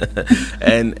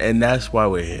 and that's why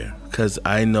we're here, because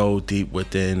I know deep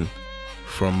within,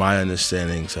 from my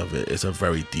understandings of it, it's a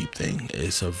very deep thing.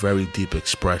 It's a very deep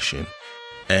expression,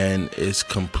 and it's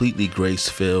completely grace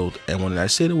filled. And when I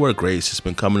say the word grace, it's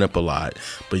been coming up a lot,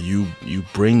 but you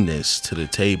bring this to the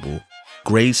table.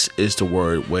 Grace is the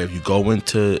word where if you go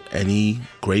into any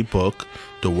great book,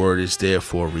 the word is there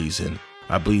for a reason.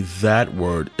 I believe that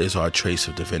word is our trace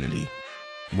of divinity.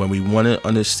 When we want to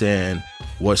understand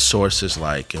what source is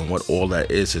like and what all that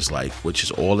is like, which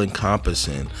is all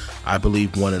encompassing, I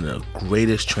believe one of the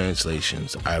greatest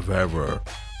translations I've ever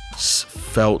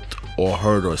felt or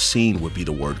heard or seen would be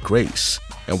the word grace.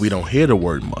 And we don't hear the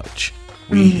word much.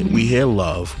 We hear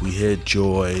love, we hear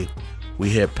joy, we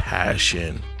hear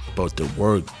passion, but the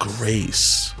word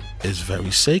grace is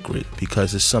very sacred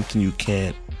because it's something you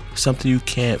can't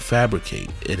fabricate.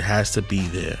 It has to be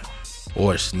there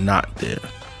or it's not there,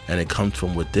 and it comes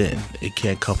from within. It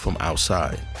can't come from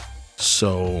outside.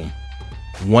 So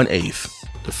 1/8,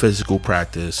 the physical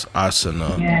practice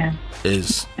asana, Yeah.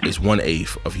 is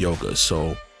 1/8 of yoga.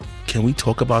 So can we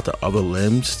talk about the other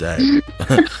limbs, that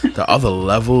the other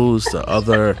levels, the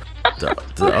other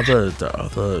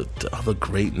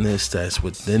greatness that's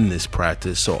within this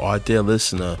practice, so our dear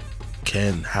listener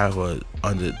can have a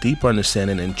deeper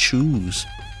understanding and choose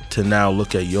to now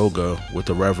look at yoga with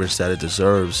the reverence that it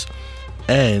deserves,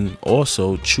 and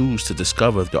also choose to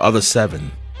discover the other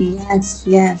 7. Yes,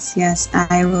 yes, yes.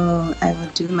 I will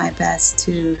do my best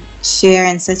to share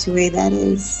in such a way that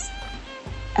is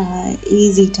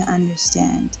easy to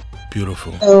understand.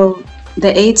 Beautiful. So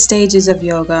the 8 stages of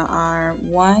yoga are: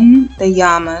 one, the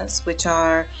yamas, which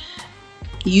are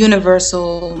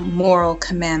universal moral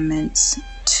commandments;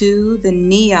 two, the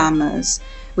niyamas,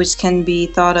 which can be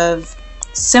thought of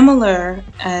similar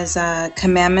as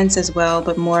commandments as well,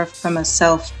 but more from a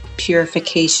self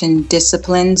purification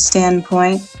discipline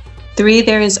standpoint; 3,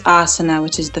 there is asana,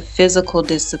 which is the physical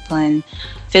discipline,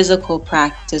 physical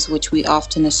practice, which we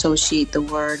often associate the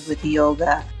word with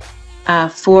yoga.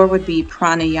 4 would be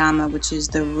pranayama, which is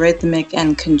the rhythmic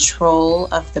and control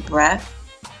of the breath.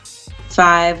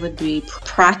 5 would be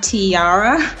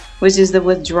pratyahara, which is the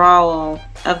withdrawal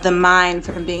of the mind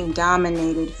from being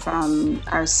dominated from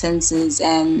our senses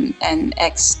and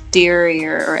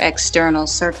exterior or external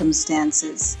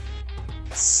circumstances.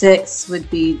 6 would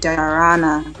be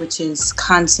dharana, which is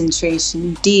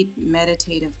concentration, deep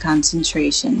meditative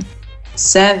concentration.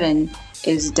 7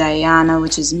 is dhyana,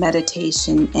 which is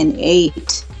meditation. And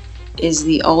 8 is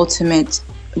the ultimate,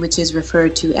 which is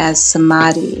referred to as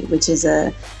samadhi, which is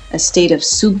a state of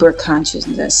super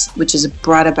consciousness, which is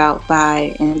brought about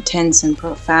by an intense and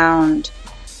profound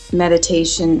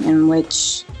meditation in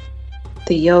which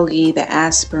the yogi, the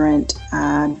aspirant,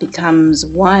 becomes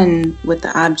one with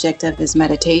the object of his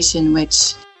meditation,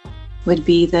 which would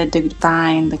be the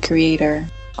divine, the creator,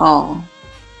 all.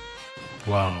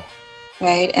 Wow.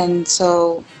 Right? And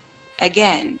so,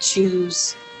 again,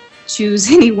 choose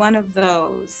any one of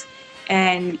those,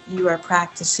 and you are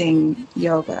practicing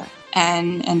yoga.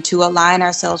 And to align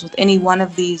ourselves with any one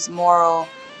of these moral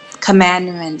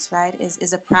commandments, right,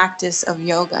 is a practice of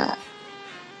yoga.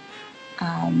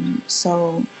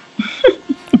 So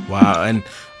Wow. And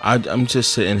I'm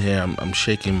just sitting here, I'm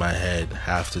shaking my head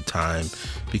half the time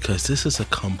because this is a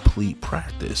complete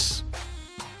practice.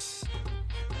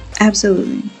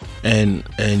 absolutely. And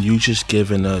you just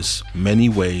given us many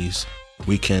ways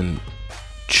we can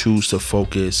choose to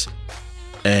focus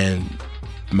and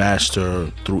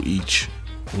master through each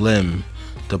limb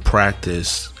the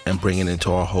practice and bring it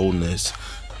into our wholeness.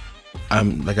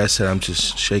 Like I said, I'm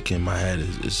just shaking my head.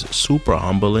 It's super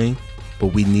humbling, but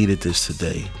we needed this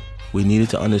today. We needed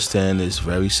to understand this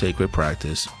very sacred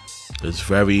practice, this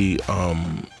very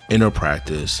inner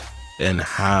practice, and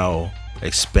how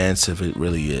expansive it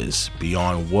really is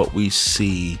beyond what we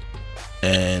see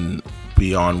and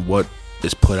beyond what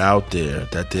is put out there,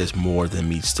 that there's more than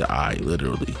meets the eye,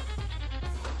 literally.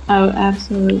 Oh,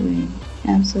 absolutely.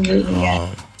 Absolutely.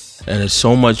 Yeah. And it's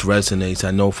so much resonates.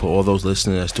 I know for all those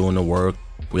listeners that's doing the work,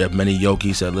 we have many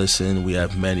yogis that listen, we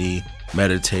have many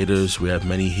meditators, we have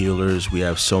many healers, we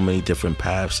have so many different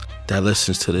paths that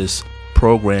listens to this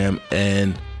program.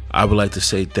 And I would like to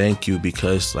say thank you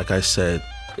because, like I said,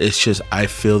 it's just I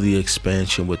feel the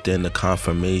expansion within the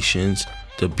confirmations,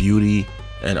 the beauty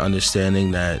and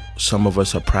understanding that some of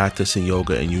us are practicing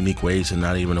yoga in unique ways and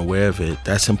not even aware of it.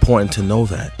 That's important to know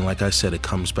that. And like I said, it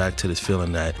comes back to this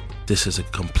feeling that this is a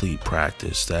complete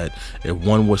practice, that if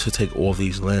one was to take all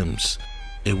these limbs,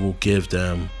 it will give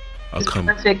them a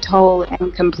perfect, whole,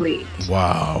 and complete.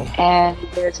 Wow. And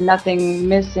there's nothing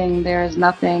missing, there's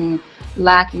nothing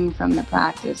lacking from the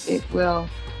practice. It will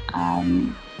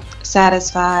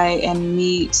satisfy and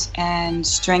meet and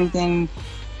strengthen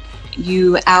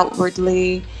you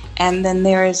outwardly, and then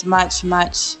there is much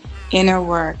inner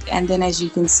work. And then, as you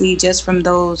can see, just from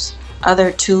those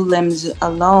other 2 limbs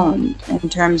alone, in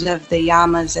terms of the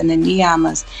yamas and the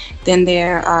niyamas, then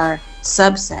there are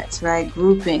subsets, right,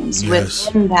 groupings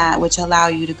within that which allow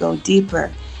you to go deeper.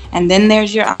 And then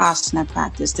there's your asana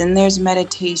practice, then there's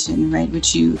meditation, right,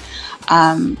 which you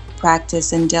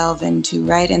practice and delve into,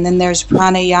 right? And then there's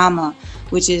pranayama,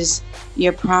 which is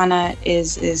your prana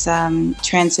is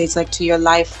translates like to your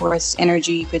life force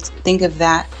energy. You could think of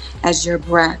that as your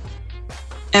breath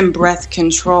and breath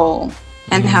control,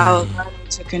 and how learning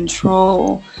to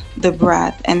control the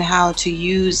breath and how to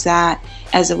use that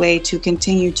as a way to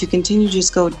continue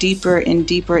just go deeper and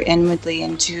deeper inwardly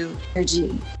into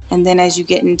energy. And then as you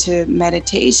get into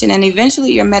meditation, and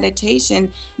eventually your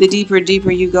meditation, the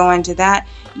deeper you go into that,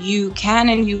 you can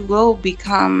and you will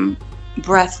become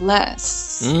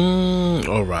breathless.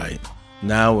 All right.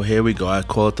 Now here we go. I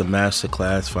call it the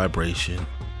masterclass vibration.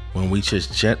 When we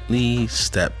just gently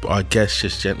step, our guest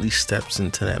just gently steps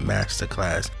into that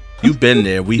masterclass. You've been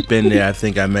there. We've been there. I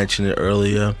think I mentioned it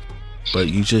earlier, but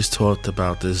you just talked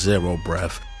about the 0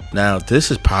 breath. Now,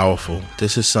 this is powerful.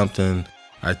 This is something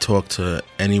I talk to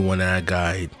anyone that I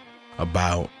guide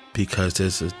about, because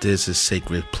there's a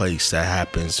sacred place that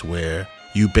happens where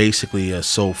you basically are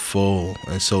so full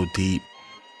and so deep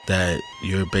that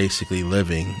you're basically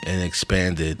living and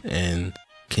expanded. And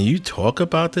can you talk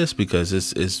about this? Because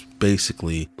it's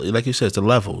basically, like you said, it's the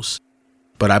levels.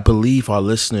 But I believe our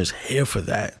listeners here for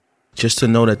that. Just to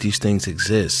know that these things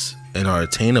exist and are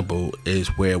attainable is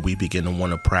where we begin to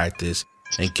want to practice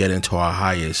and get into our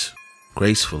highest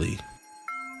gracefully.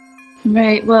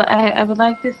 Right. Well, I would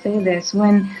like to say this.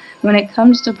 When it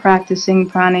comes to practicing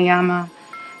pranayama,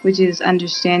 which is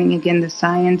understanding, again, the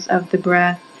science of the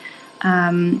breath,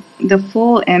 The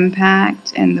full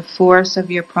impact and the force of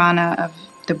your prana, of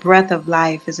the breath of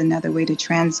life is another way to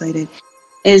translate it,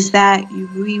 is that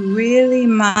we really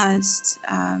must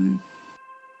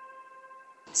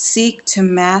seek to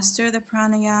master the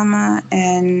pranayama,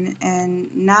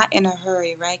 and not in a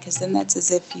hurry, right? Because then that's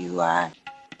as if you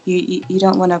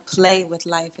don't want to play with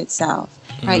life itself,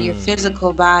 right? Your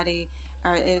physical body,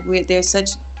 there's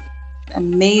such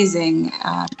amazing,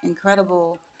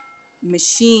 incredible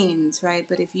machines, right?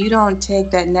 But if you don't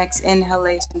take that next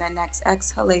inhalation, that next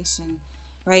exhalation,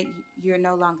 right, you're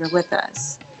no longer with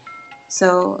us.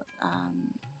 So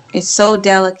it's so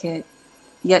delicate,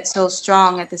 yet so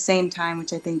strong at the same time,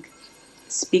 which I think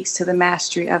speaks to the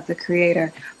mastery of the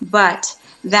creator. But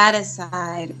that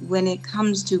aside, when it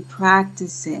comes to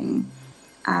practicing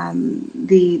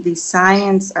the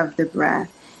science of the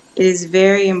breath, it is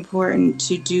very important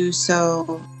to do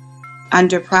so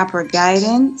under proper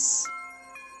guidance,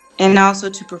 and also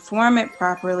to perform it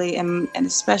properly, and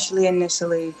especially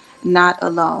initially not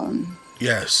alone,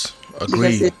 Yes, because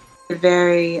agreed. a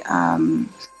very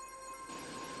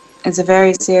it's a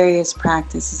very serious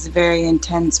practice. It's a very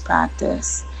intense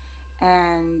practice,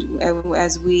 and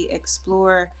as we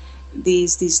explore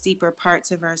these deeper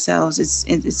parts of ourselves,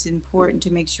 it's important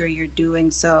to make sure you're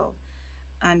doing so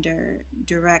under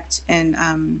direct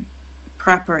and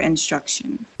proper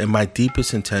instruction. In my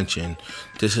deepest intention,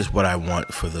 this is what I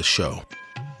want for the show.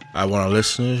 I want our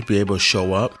listeners to be able to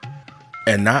show up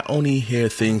and not only hear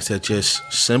things that just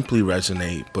simply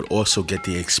resonate, but also get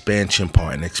the expansion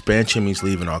part. And expansion means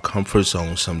leaving our comfort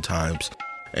zone sometimes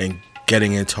and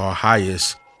getting into our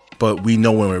highest. But we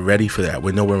know when we're ready for that.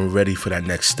 We know when we're ready for that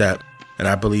next step. And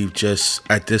I believe just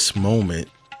at this moment,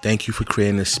 thank you for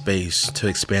creating a space to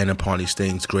expand upon these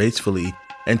things gracefully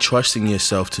and trusting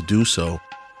yourself to do so.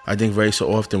 I think very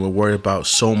so often we're worried about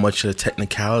so much of the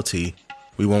technicality,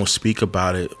 we won't speak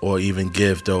about it or even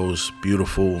give those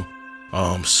beautiful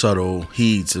subtle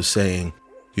heeds of saying,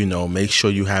 make sure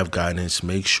you have guidance,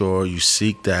 make sure you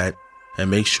seek that,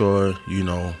 and make sure,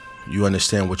 you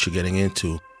understand what you're getting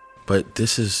into. But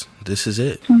this is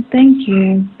it. Well, thank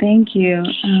you. Thank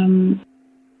you.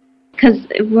 Because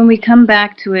when we come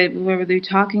back to it, whether we're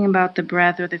talking about the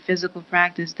breath or the physical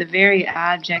practice, the very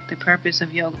object, the purpose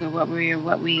of yoga, what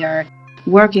we are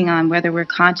working on, whether we're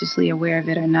consciously aware of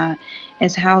it or not,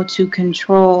 is how to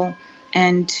control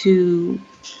and to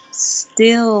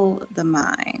still the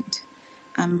mind.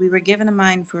 We were given a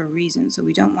mind for a reason, so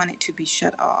we don't want it to be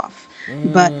shut off,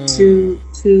 but to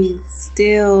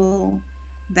still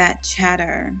that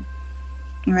chatter,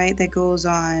 right, that goes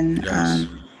on. Yes.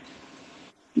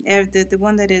 The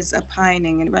one that is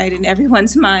opining and right in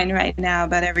everyone's mind right now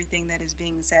about everything that is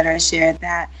being said or shared,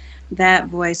 that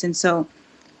voice. And so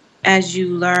as you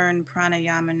learn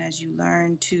pranayama and as you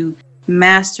learn to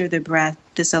master the breath,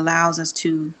 this allows us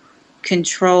to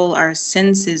control our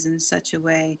senses in such a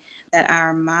way that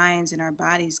our minds and our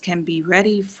bodies can be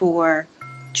ready for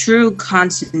true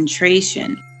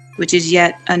concentration, which is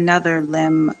yet another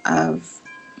limb of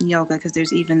yoga, because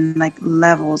there's even like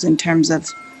levels in terms of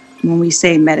when we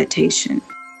say meditation.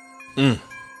 Mm,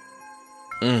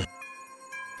 mm.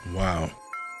 Wow.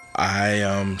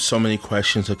 I so many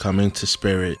questions are coming to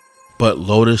spirit. But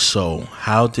Lotus Soul,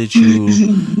 how did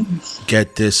you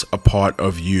get this a part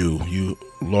of you? You,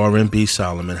 Lauren B.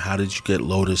 Solomon, how did you get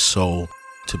Lotus Soul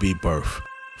to be birthed?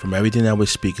 From everything that we're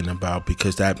speaking about,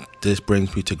 because this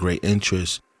brings me to great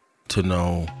interest to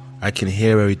know. I can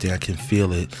hear everything, I can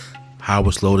feel it. How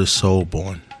was Lotus Soul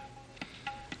born?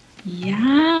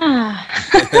 Yeah.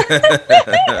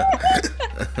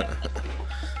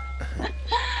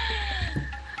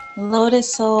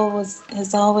 Lotus Soul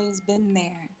has always been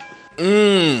there.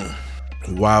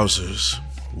 Wowzers.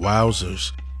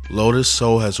 Wowzers. Lotus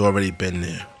Soul has already been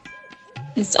there.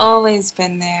 It's always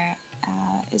been there.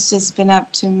 It's just been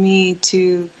up to me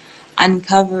to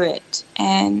uncover it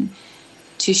and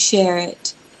to share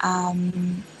it.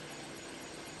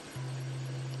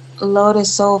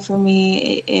 Lotus Soul for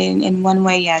me, in one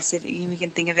way, yes, we can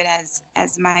think of it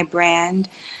as my brand,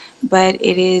 but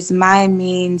it is my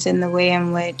means in the way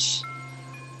in which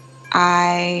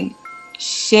I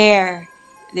share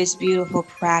this beautiful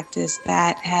practice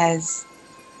that has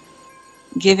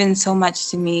given so much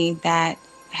to me, that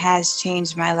has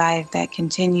changed my life, that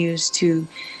continues to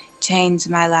change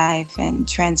my life and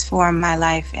transform my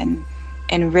life and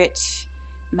enrich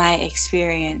my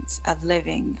experience of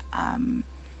living.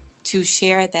 To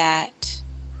share that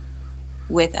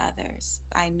with others,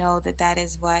 I know that that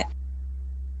is what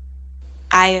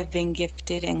I have been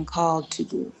gifted and called to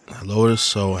do. Lotus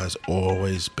Soul has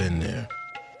always been there.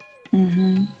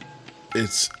 Mm-hmm.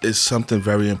 It's something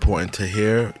very important to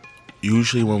hear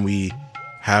usually when we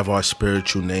have our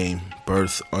spiritual name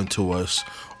birth unto us,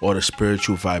 or the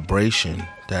spiritual vibration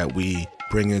that we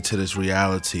bring into this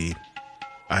reality,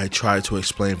 I try to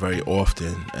explain very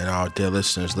often, and our dear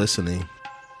listeners listening,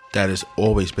 that has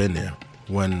always been there.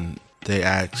 When they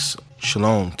ask,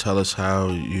 Shalom, tell us how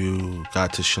you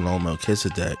got to Shalom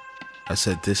Melchizedek, I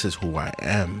said, this is who I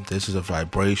am. This is a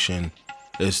vibration.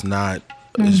 It's not,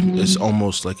 it's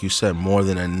almost like you said, more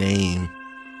than a name.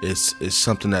 It's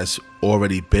something that's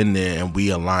already been there, and we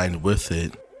aligned with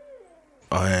it,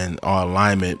 and our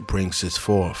alignment brings this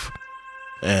forth.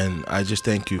 And I just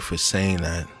thank you for saying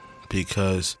that,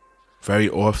 because very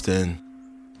often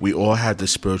we all have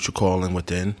this spiritual calling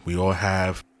within. We all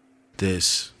have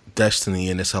this destiny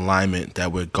and this alignment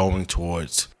that we're going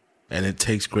towards. And it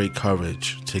takes great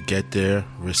courage to get there,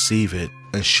 receive it,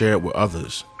 and share it with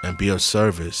others and be of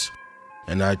service.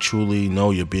 And I truly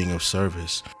know you're being of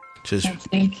service. Just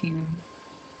Thank you.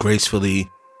 gracefully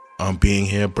being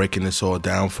here, breaking this all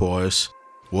down for us,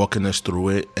 walking us through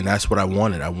it. And that's what I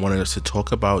wanted. I wanted us to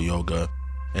talk about yoga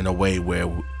in a way where,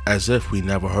 as if we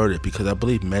never heard it, because I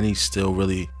believe many still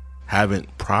really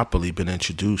haven't properly been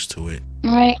introduced to it.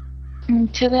 Right.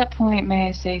 To that point, may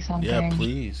I say something? Yeah,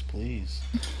 please.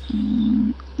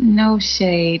 No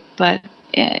shade, but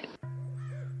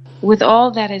with all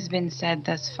that has been said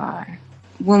thus far,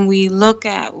 when we look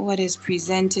at what is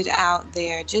presented out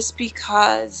there, just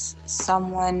because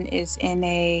someone is in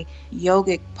a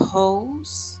yogic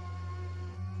pose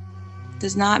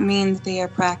does not mean that they are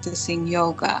practicing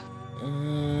yoga.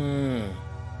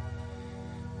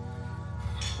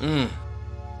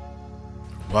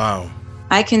 Wow.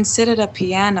 I can sit at a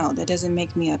piano. That doesn't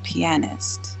make me a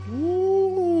pianist.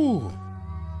 Ooh.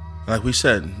 Like we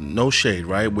said, no shade,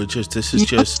 right? This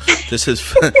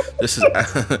is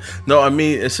no, I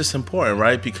mean, it's just important,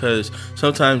 right? Because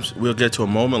sometimes we'll get to a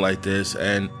moment like this,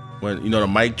 and when, the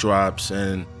mic drops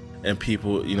and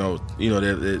people,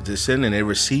 they're sitting and they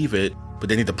receive it, but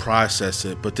they need to process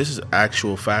it. But this is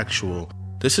actual factual.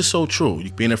 This is so true.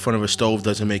 Being in front of a stove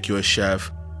doesn't make you a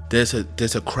chef. There's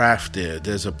a craft there.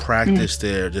 There's a practice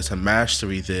there. There's a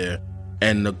mastery there.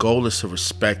 And the goal is to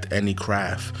respect any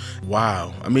craft.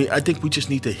 Wow. I mean, I think we just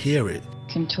need to hear it.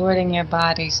 Contorting your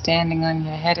body, standing on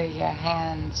your head or your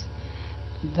hands,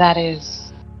 that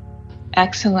is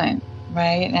excellent,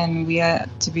 right? And we are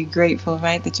to be grateful,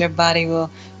 right, that your body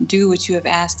will do what you have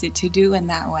asked it to do in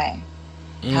that way.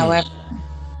 However,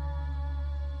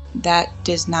 that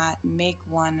does not make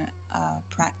one a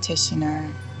practitioner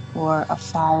or a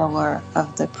follower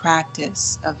of the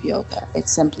practice of yoga. It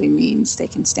simply means they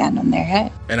can stand on their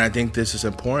head. And I think this is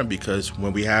important because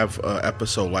when we have an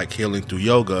episode like Healing Through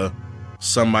Yoga,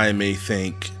 somebody may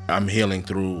think I'm healing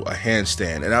through a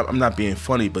handstand. And I'm not being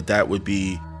funny, but that would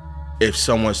be if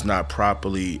someone's not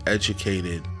properly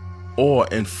educated or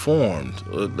informed.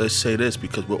 Let's say this,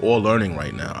 because we're all learning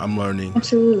right now. I'm learning.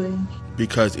 Absolutely.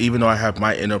 Because even though I have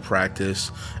my inner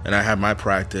practice and I have my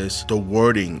practice, the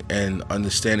wording and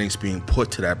understandings being put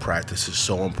to that practice is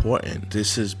so important.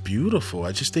 This is beautiful.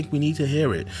 I just think we need to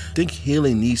hear it. I think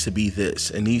healing needs to be this.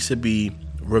 It needs to be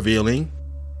revealing.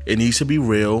 It needs to be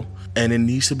real. And it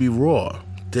needs to be raw.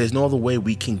 There's no other way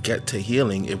we can get to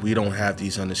healing if we don't have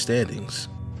these understandings.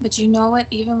 But you know what?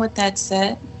 Even with that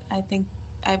said, I think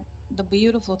the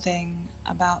beautiful thing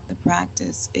about the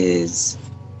practice is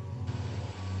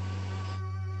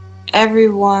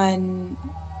everyone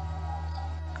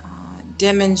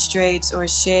demonstrates or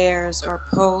shares or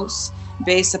posts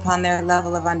based upon their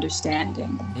level of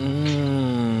understanding.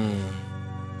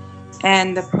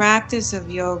 And the practice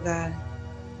of yoga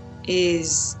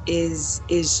is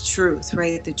truth,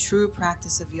 right? The true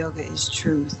practice of yoga is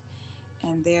truth.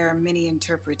 And there are many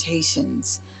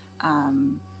interpretations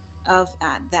of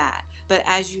that. But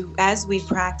as we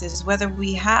practice, whether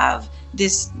we have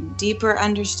this deeper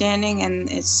understanding, and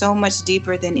it's so much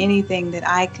deeper than anything that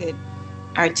I could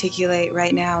articulate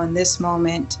right now in this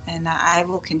moment, and I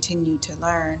will continue to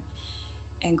learn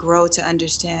and grow to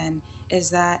understand, is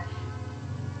that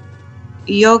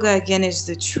yoga again is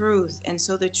the truth, and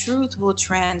so the truth will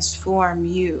transform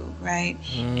you, right?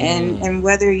 And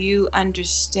whether you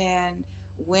understand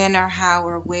when or how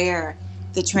or where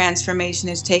the transformation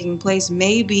is taking place,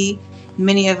 maybe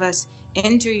many of us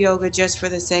enter yoga just for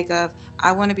the sake of,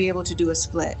 I want to be able to do a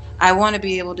split, I want to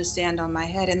be able to stand on my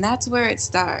head, and that's where it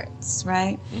starts,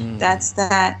 right? That's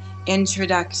that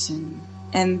introduction.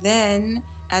 And then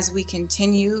as we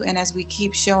continue and as we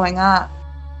keep showing up,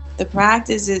 the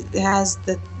practice has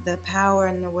the power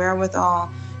and the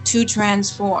wherewithal to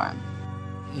transform.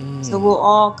 So we'll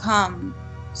all come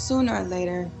sooner or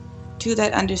later to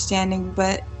that understanding,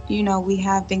 but we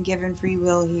have been given free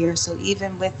will here. So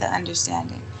even with the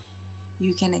understanding,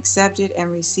 you can accept it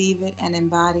and receive it and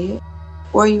embody it,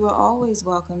 or you are always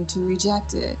welcome to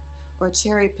reject it or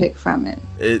cherry pick from it.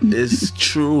 It is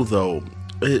true though.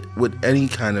 With any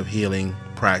kind of healing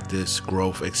practice,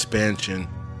 growth, expansion,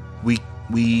 we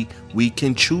we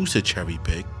can choose to cherry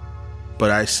pick.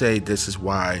 But I say this is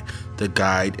why the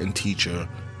guide and teacher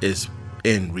is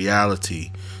in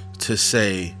reality to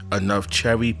say enough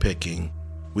cherry picking.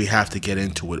 We have to get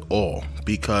into it all,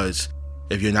 because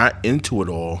if you're not into it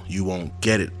all, you won't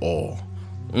get it all.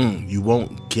 You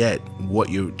won't get what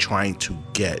you're trying to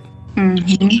get.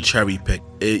 Mm-hmm. Cherry pick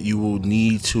it. You will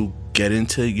need to get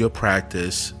into your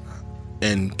practice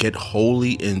and get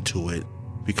wholly into it,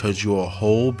 because you're a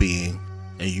whole being,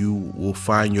 and you will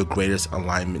find your greatest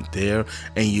alignment there.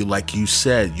 And you, like you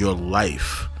said, your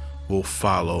life will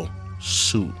follow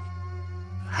suit.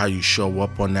 How you show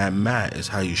up on that mat is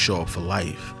how you show up for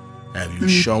life. And if you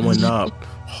showing Mm-hmm. up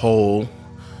whole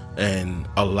and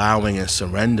allowing and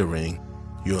surrendering,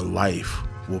 your life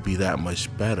will be that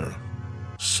much better.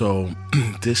 So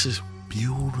this is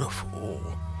beautiful.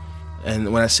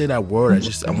 And when I say that word,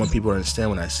 I want people to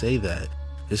understand when I say that.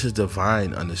 This is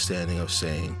divine understanding of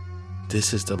saying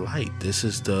this is the light. This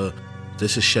is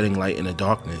shedding light in the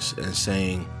darkness and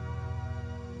saying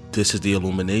this is the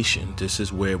illumination. This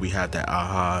is where we have that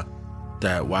aha,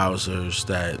 that wowzers,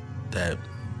 that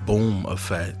boom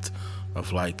effect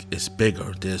of like it's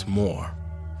bigger, there's more.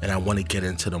 And I want to get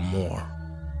into the more,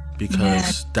 Yeah,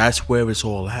 because that's where it's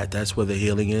all at. That's where the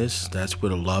healing is. That's where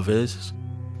the love is.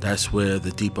 That's where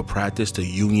the deeper practice, the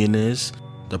union is,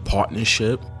 the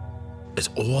partnership. It's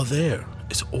all there.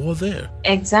 It's all there.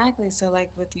 exactly. So,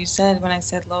 like what you said, when I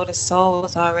said Lotus Soul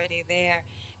was already there,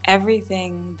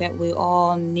 everything that we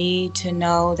all need to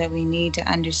know, that we need to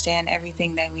understand,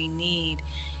 everything that we need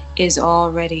is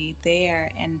already there.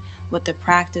 And what the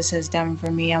practice has done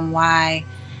for me, and why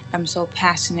I'm so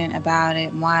passionate about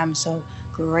it, and why I'm so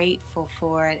grateful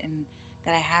for it, and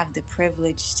that I have the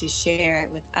privilege to share it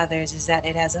with others, is that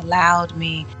it has allowed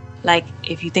me, like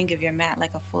if you think of your mat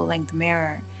like a full length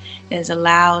mirror, it has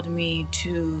allowed me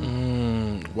to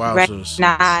Wowzers.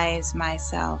 recognize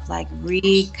myself, like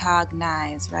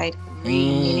recognize, right? Re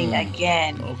meaning Mm,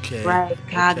 again, okay. Okay.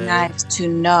 recognize to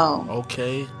know.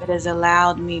 Okay. It has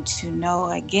allowed me to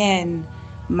know again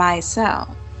myself.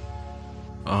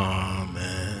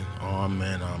 Amen.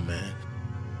 Amen. Amen.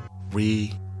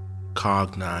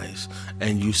 Recognize.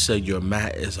 And you said your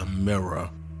mat is a mirror.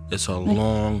 It's a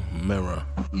long mirror.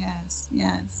 Yes,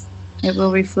 yes. It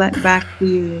will reflect back to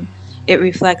you. It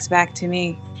reflects back to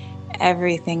me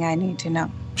everything I need to know.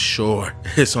 Sure,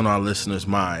 it's on our listeners'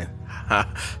 mind.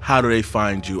 How do they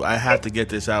find you? I have to get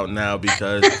this out now,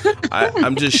 because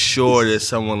I'm just sure there's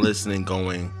someone listening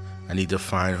going, I need to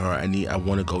find her. I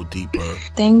want to go deeper.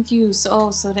 Thank you.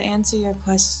 So to answer your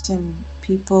question,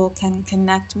 people can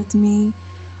connect with me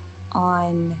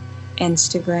on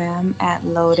Instagram at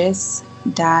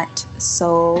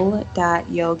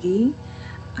lotus.soul.yogi.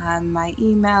 My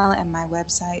email and my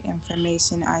website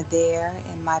information are there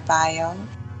in my bio.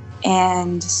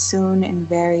 And soon, and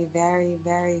very, very,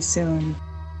 very soon,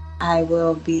 I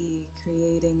will be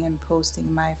creating and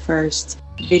posting my first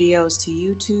videos to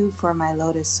YouTube for my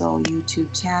Lotus Soul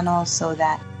YouTube channel, so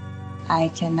that I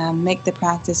can make the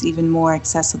practice even more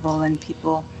accessible, and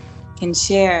people can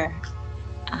share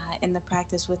in the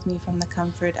practice with me from the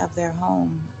comfort of their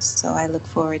home. So I look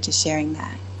forward to sharing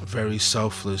that. Very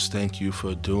selfless. Thank you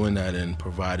for doing that and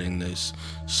providing this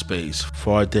space.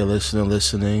 For our dear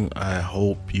listening, I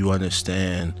hope you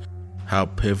understand how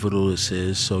pivotal this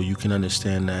is, so you can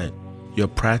understand that your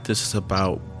practice is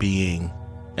about being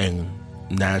and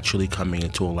naturally coming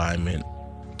into alignment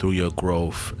through your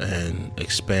growth and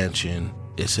expansion.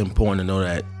 It's important to know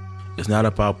that it's not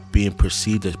about being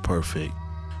perceived as perfect,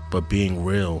 but being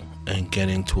real and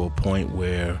getting to a point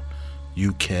where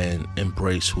you can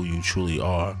embrace who you truly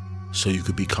are, so you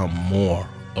could become more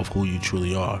of who you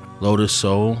truly are. Lotus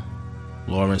Soul,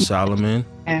 Lauren Solomon.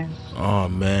 Yeah. Oh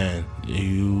man,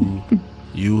 you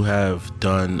have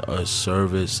done a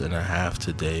service and a half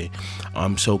today.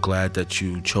 I'm so glad that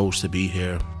you chose to be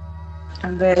here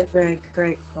I'm very, very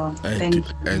grateful. and Thank you.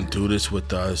 and do this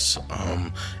with us.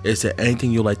 Is there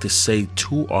anything you'd like to say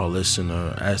to our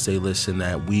listener as they listen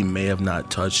that we may have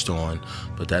not touched on,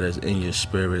 but that is in your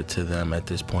spirit to them at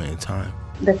this point in time?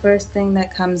 The first thing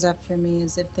that comes up for me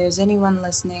is, if there's anyone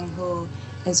listening who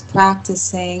is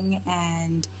practicing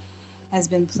and has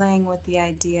been playing with the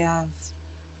idea of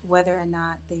whether or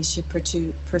not they should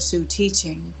pursue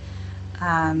teaching.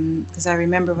 Because I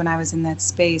remember when I was in that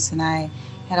space and I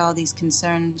had all these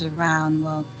concerns around,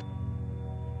 well,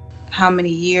 how many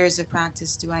years of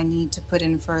practice do I need to put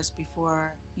in first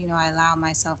before, I allow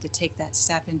myself to take that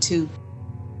step into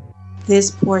this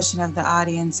portion of the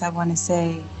audience. I want to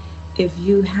say, if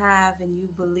you have and you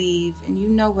believe, and you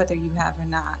know whether you have or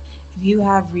not, if you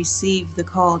have received the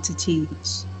call to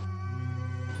teach,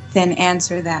 then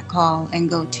answer that call and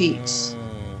go teach.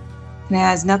 And it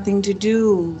has nothing to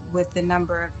do with the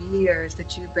number of years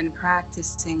that you've been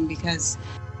practicing, because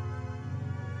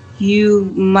you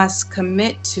must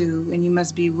commit to, and you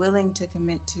must be willing to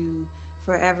commit to,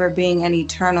 forever being an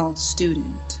eternal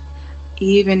student.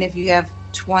 Even if you have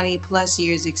 20 plus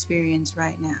years experience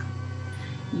right now,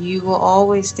 you will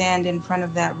always stand in front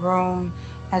of that room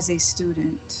as a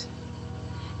student.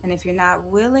 And if you're not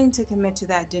willing to commit to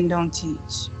that, then don't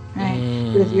teach, right?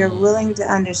 But if you're willing to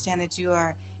understand that you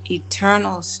are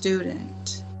eternal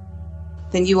student,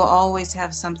 then you will always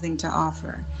have something to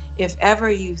offer. If ever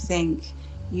you think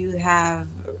you have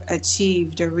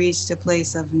achieved or reached a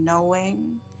place of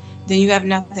knowing, then you have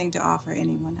nothing to offer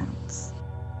anyone else.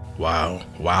 Wow,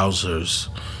 wowzers.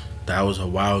 That was a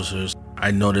wowzers.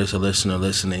 I know there's a listener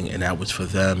listening, and that was for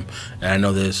them. And I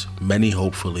know there's many,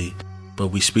 hopefully, but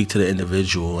we speak to the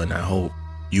individual, and I hope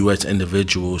you as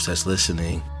individuals that's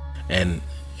listening and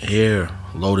hear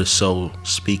Lotus Soul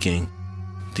speaking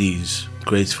these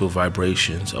graceful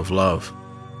vibrations of love.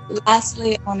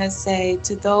 Lastly, I want to say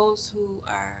to those who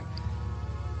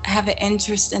have an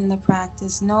interest in the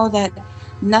practice, know that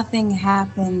nothing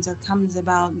happens or comes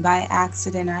about by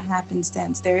accident or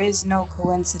happenstance. There is no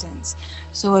coincidence.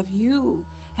 So if you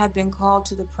have been called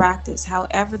to the practice,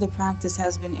 however the practice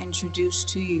has been introduced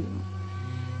to you,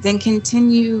 then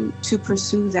continue to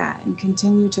pursue that and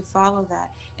continue to follow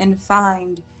that and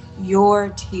find your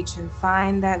teacher,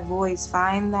 find that voice,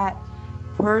 find that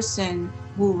person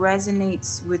who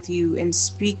resonates with you and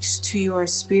speaks to your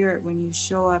spirit when you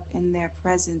show up in their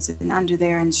presence and under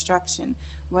their instruction,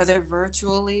 whether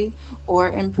virtually or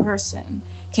in person.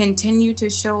 Continue to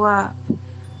show up,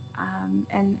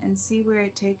 and see where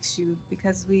it takes you,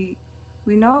 because we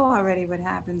know already what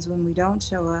happens when we don't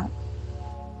show up.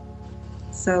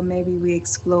 So maybe we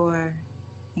explore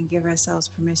and give ourselves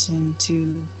permission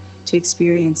to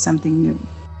experience something new.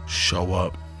 Show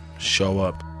up. Show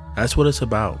up. That's what it's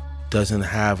about. Doesn't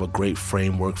have a great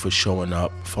framework for showing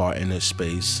up for our inner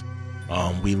space.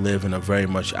 We live in a very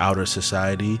much outer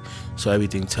society, so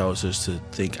everything tells us to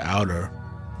think outer,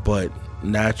 but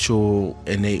natural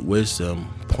innate wisdom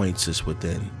points us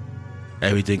within.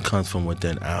 Everything comes from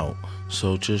within out.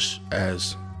 So just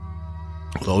as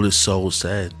Lotus Soul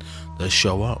said, let's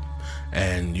show up.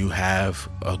 And you have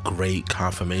a great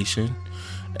confirmation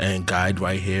and guide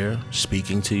right here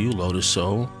speaking to you, Lotus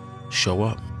Soul. Show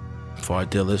up. For our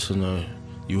dear listener,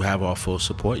 you have our full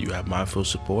support. You have my full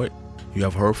support. You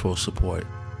have her full support.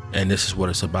 And this is what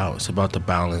it's about. It's about the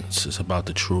balance. It's about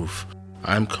the truth.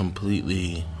 I'm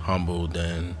completely humbled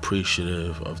and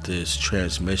appreciative of this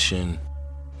transmission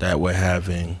that we're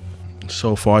having.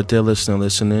 So for our dear listener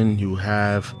listening, you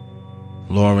have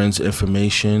Lauren's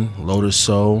information, Lotus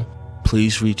Soul.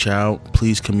 Please reach out.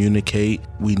 Please communicate.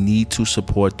 We need to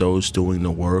support those doing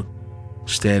the work,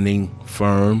 standing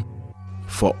firm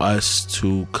for us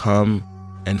to come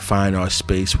and find our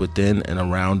space within and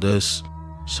around us.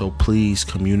 So please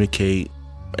communicate,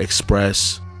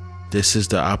 express. This is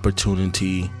the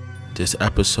opportunity. This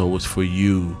episode is for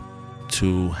you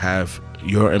to have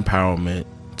your empowerment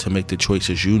to make the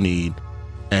choices you need.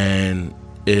 And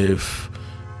if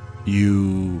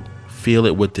you feel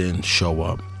it within, show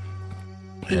up.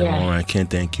 And Lauren, I can't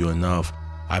thank you enough.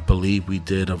 I believe we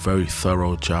did a very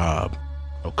thorough job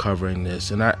of covering this.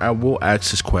 And I will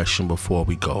ask this question before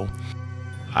we go.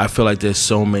 I feel like there's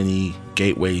so many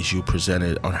gateways you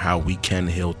presented on how we can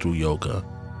heal through yoga.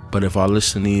 But if our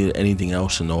listeners need anything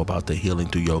else to know about the healing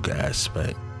through yoga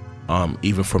aspect,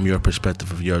 even from your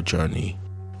perspective of your journey,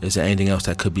 is there anything else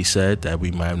that could be said that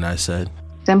we might have not said?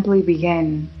 Simply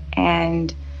begin.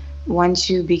 And once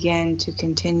you begin to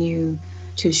continue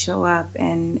to show up,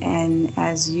 and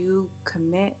as you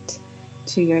commit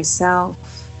to yourself,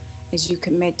 as you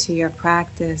commit to your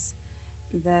practice,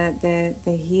 the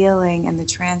healing and the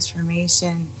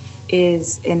transformation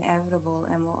is inevitable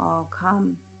and will all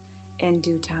come in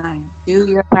due time. Do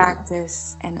your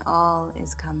practice and all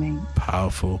is coming.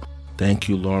 Powerful. Thank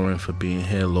you, Lauren, for being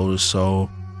here. Lotus Soul.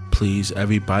 Please,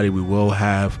 everybody, we will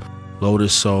have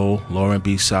Lotus Soul, Lauren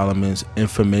B. Solomon's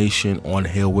information on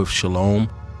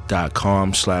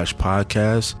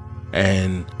healwithshalom.com/podcast.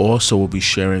 And also we'll be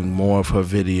sharing more of her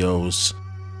videos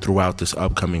throughout this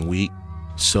upcoming week.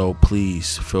 So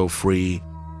please feel free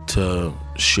to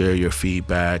share your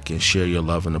feedback and share your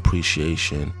love and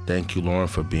appreciation. Thank you, Lauren,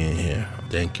 for being here.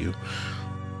 Thank you.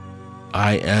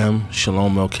 I am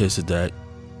Shalom Melchizedek.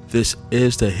 This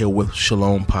is the Heal with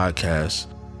Shalom podcast,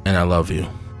 and I love you.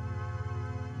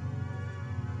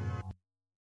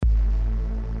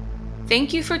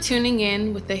 Thank you for tuning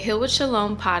in with the Heal with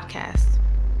Shalom podcast.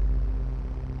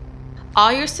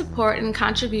 All your support and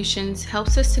contributions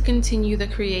helps us to continue the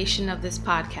creation of this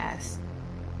podcast.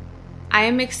 I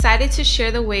am excited to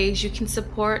share the ways you can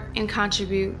support and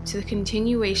contribute to the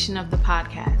continuation of the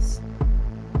podcast.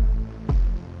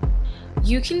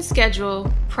 You can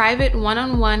schedule private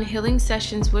one-on-one healing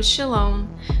sessions with Shalom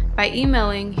by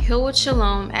emailing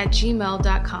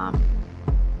healwithshalom@gmail.com.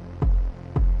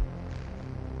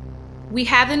 We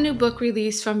have the new book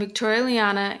released from Victoria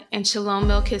Liana and Shalom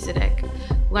Melchizedek,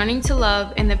 Learning to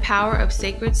Love and the Power of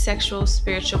Sacred Sexual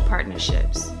Spiritual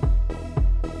Partnerships.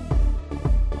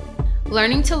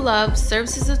 Learning to Love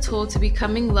serves as a tool to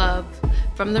becoming love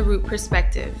from the root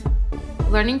perspective.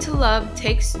 Learning to Love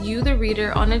takes you, the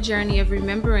reader, on a journey of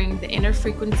remembering the inner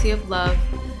frequency of love,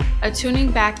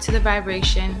 attuning back to the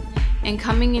vibration, and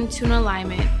coming into an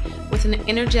alignment with an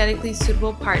energetically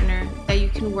suitable partner that you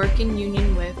can work in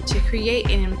union with to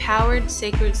create an empowered,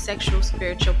 sacred, sexual,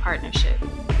 spiritual partnership.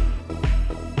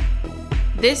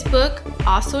 This book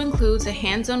also includes a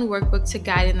hands-on workbook to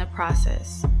guide in the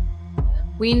process.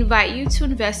 We invite you to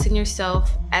invest in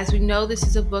yourself, as we know this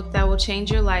is a book that will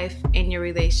change your life and your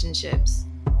relationships.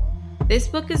 This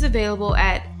book is available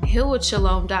at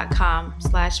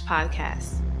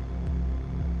healwithshalom.com/podcast.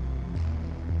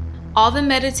 All the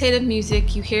meditative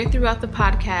music you hear throughout the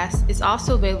podcast is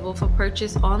also available for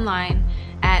purchase online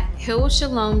at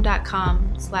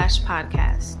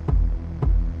healwithshalom.com/podcast.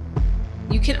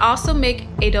 You can also make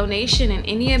a donation in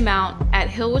any amount at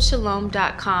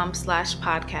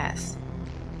healwithshalom.com/podcast.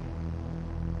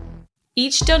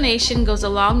 Each donation goes a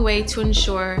long way to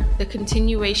ensure the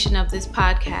continuation of this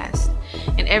podcast,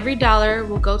 and every dollar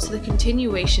will go to the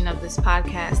continuation of this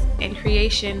podcast and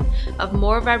creation of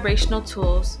more vibrational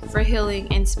tools for healing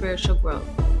and spiritual growth.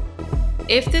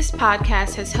 If this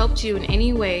podcast has helped you in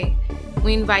any way,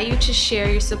 we invite you to share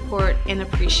your support and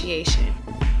appreciation.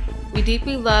 We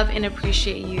deeply love and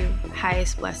appreciate you.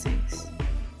 Highest blessings.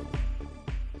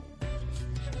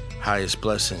 Highest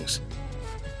blessings.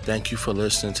 Thank you for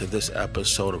listening to this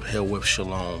episode of Heal with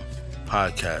Shalom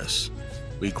podcast.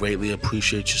 We greatly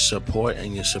appreciate your support,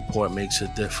 and your support makes a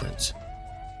difference.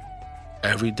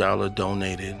 Every dollar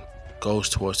donated goes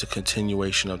towards the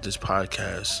continuation of this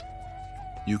podcast.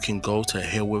 You can go to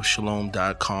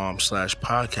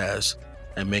healwithshalom.com/podcast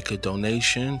and make a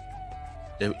donation.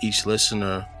 If each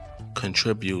listener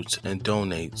contributes and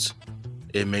donates,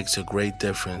 it makes a great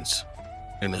difference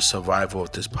in the survival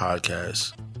of this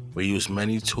podcast. We use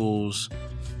many tools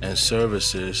and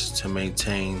services to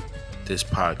maintain this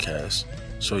podcast,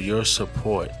 so your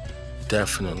support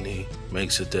definitely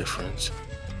makes a difference.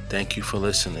 Thank you for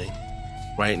listening.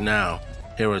 Right now,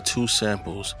 here are 2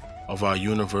 samples of our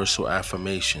universal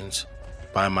affirmations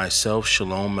by myself,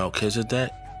 Shalom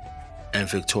Melchizedek, and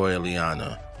Victoria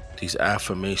Liana. These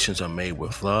affirmations are made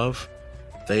with love.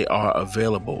 They are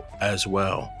available as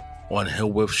well on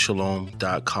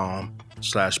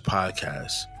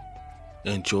healwithshalom.com/podcast.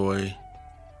 Enjoy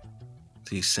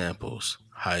these samples.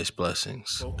 Highest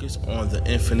blessings. Focus on the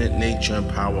infinite nature and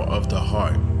power of the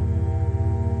heart.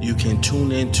 You can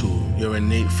tune into your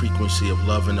innate frequency of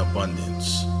love and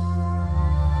abundance.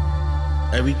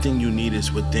 Everything you need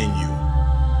is within you.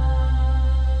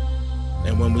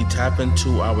 And when we tap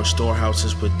into our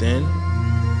storehouses within,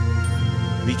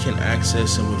 we can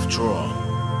access and withdraw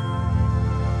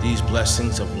these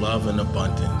blessings of love and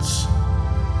abundance.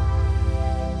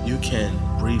 You can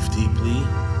breathe deeply.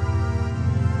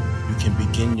 You can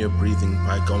begin your breathing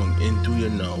by going in through your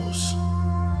nose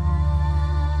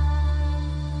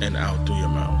and out through your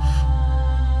mouth.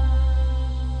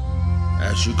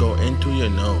 As you go in through your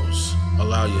nose,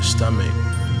 allow your stomach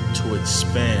to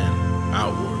expand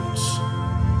outwards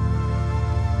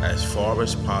as far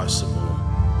as possible,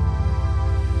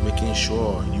 making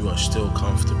sure you are still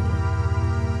comfortable.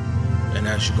 And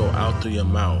as you go out through your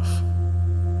mouth,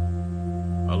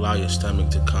 allow your stomach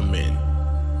to come in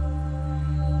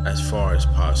as far as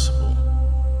possible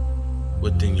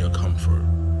within your comfort.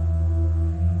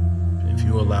 If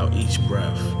you allow each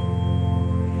breath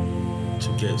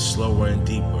to get slower and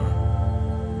deeper,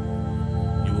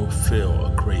 you will feel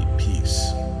a great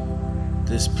peace.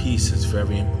 This peace is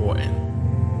very important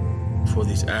for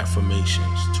these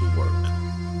affirmations to work.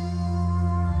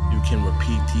 You can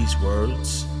repeat these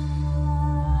words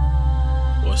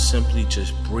or simply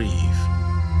just breathe.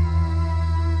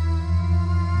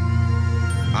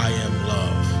 I am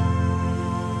love.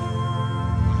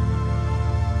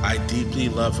 I I deeply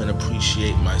love and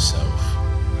appreciate myself.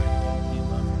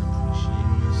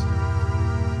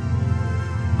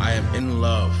 I am in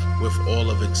love with all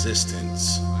of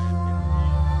existence.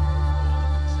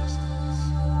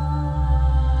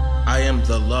 I am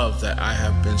the love that I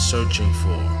have been searching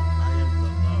for.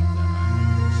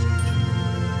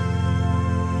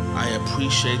 I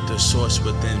appreciate the source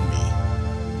within me.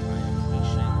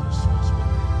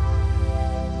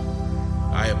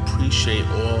 I appreciate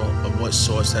all of what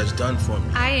source has done for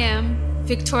me. I am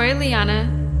Victoria Liana,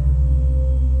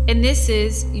 and this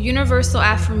is Universal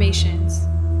Affirmations.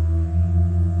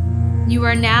 You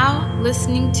are now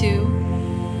listening to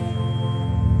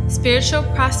Spiritual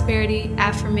Prosperity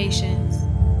Affirmations.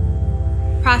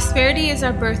 Prosperity is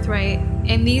our birthright,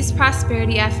 and these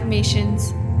prosperity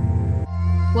affirmations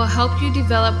will help you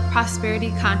develop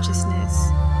prosperity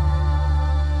consciousness.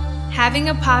 Having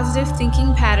a positive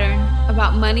thinking pattern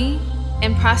about money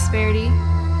and prosperity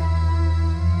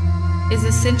is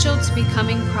essential to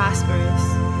becoming prosperous.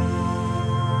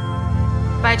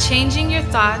 By changing your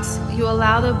thoughts, you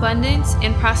allow the abundance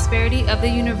and prosperity of the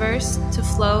universe to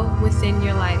flow within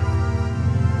your life.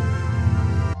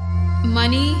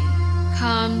 Money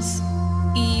comes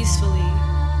easily.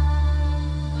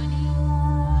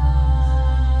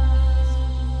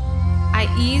 I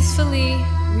easily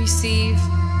receive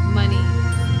money.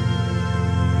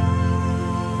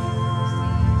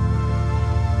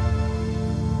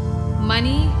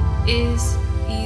 Money is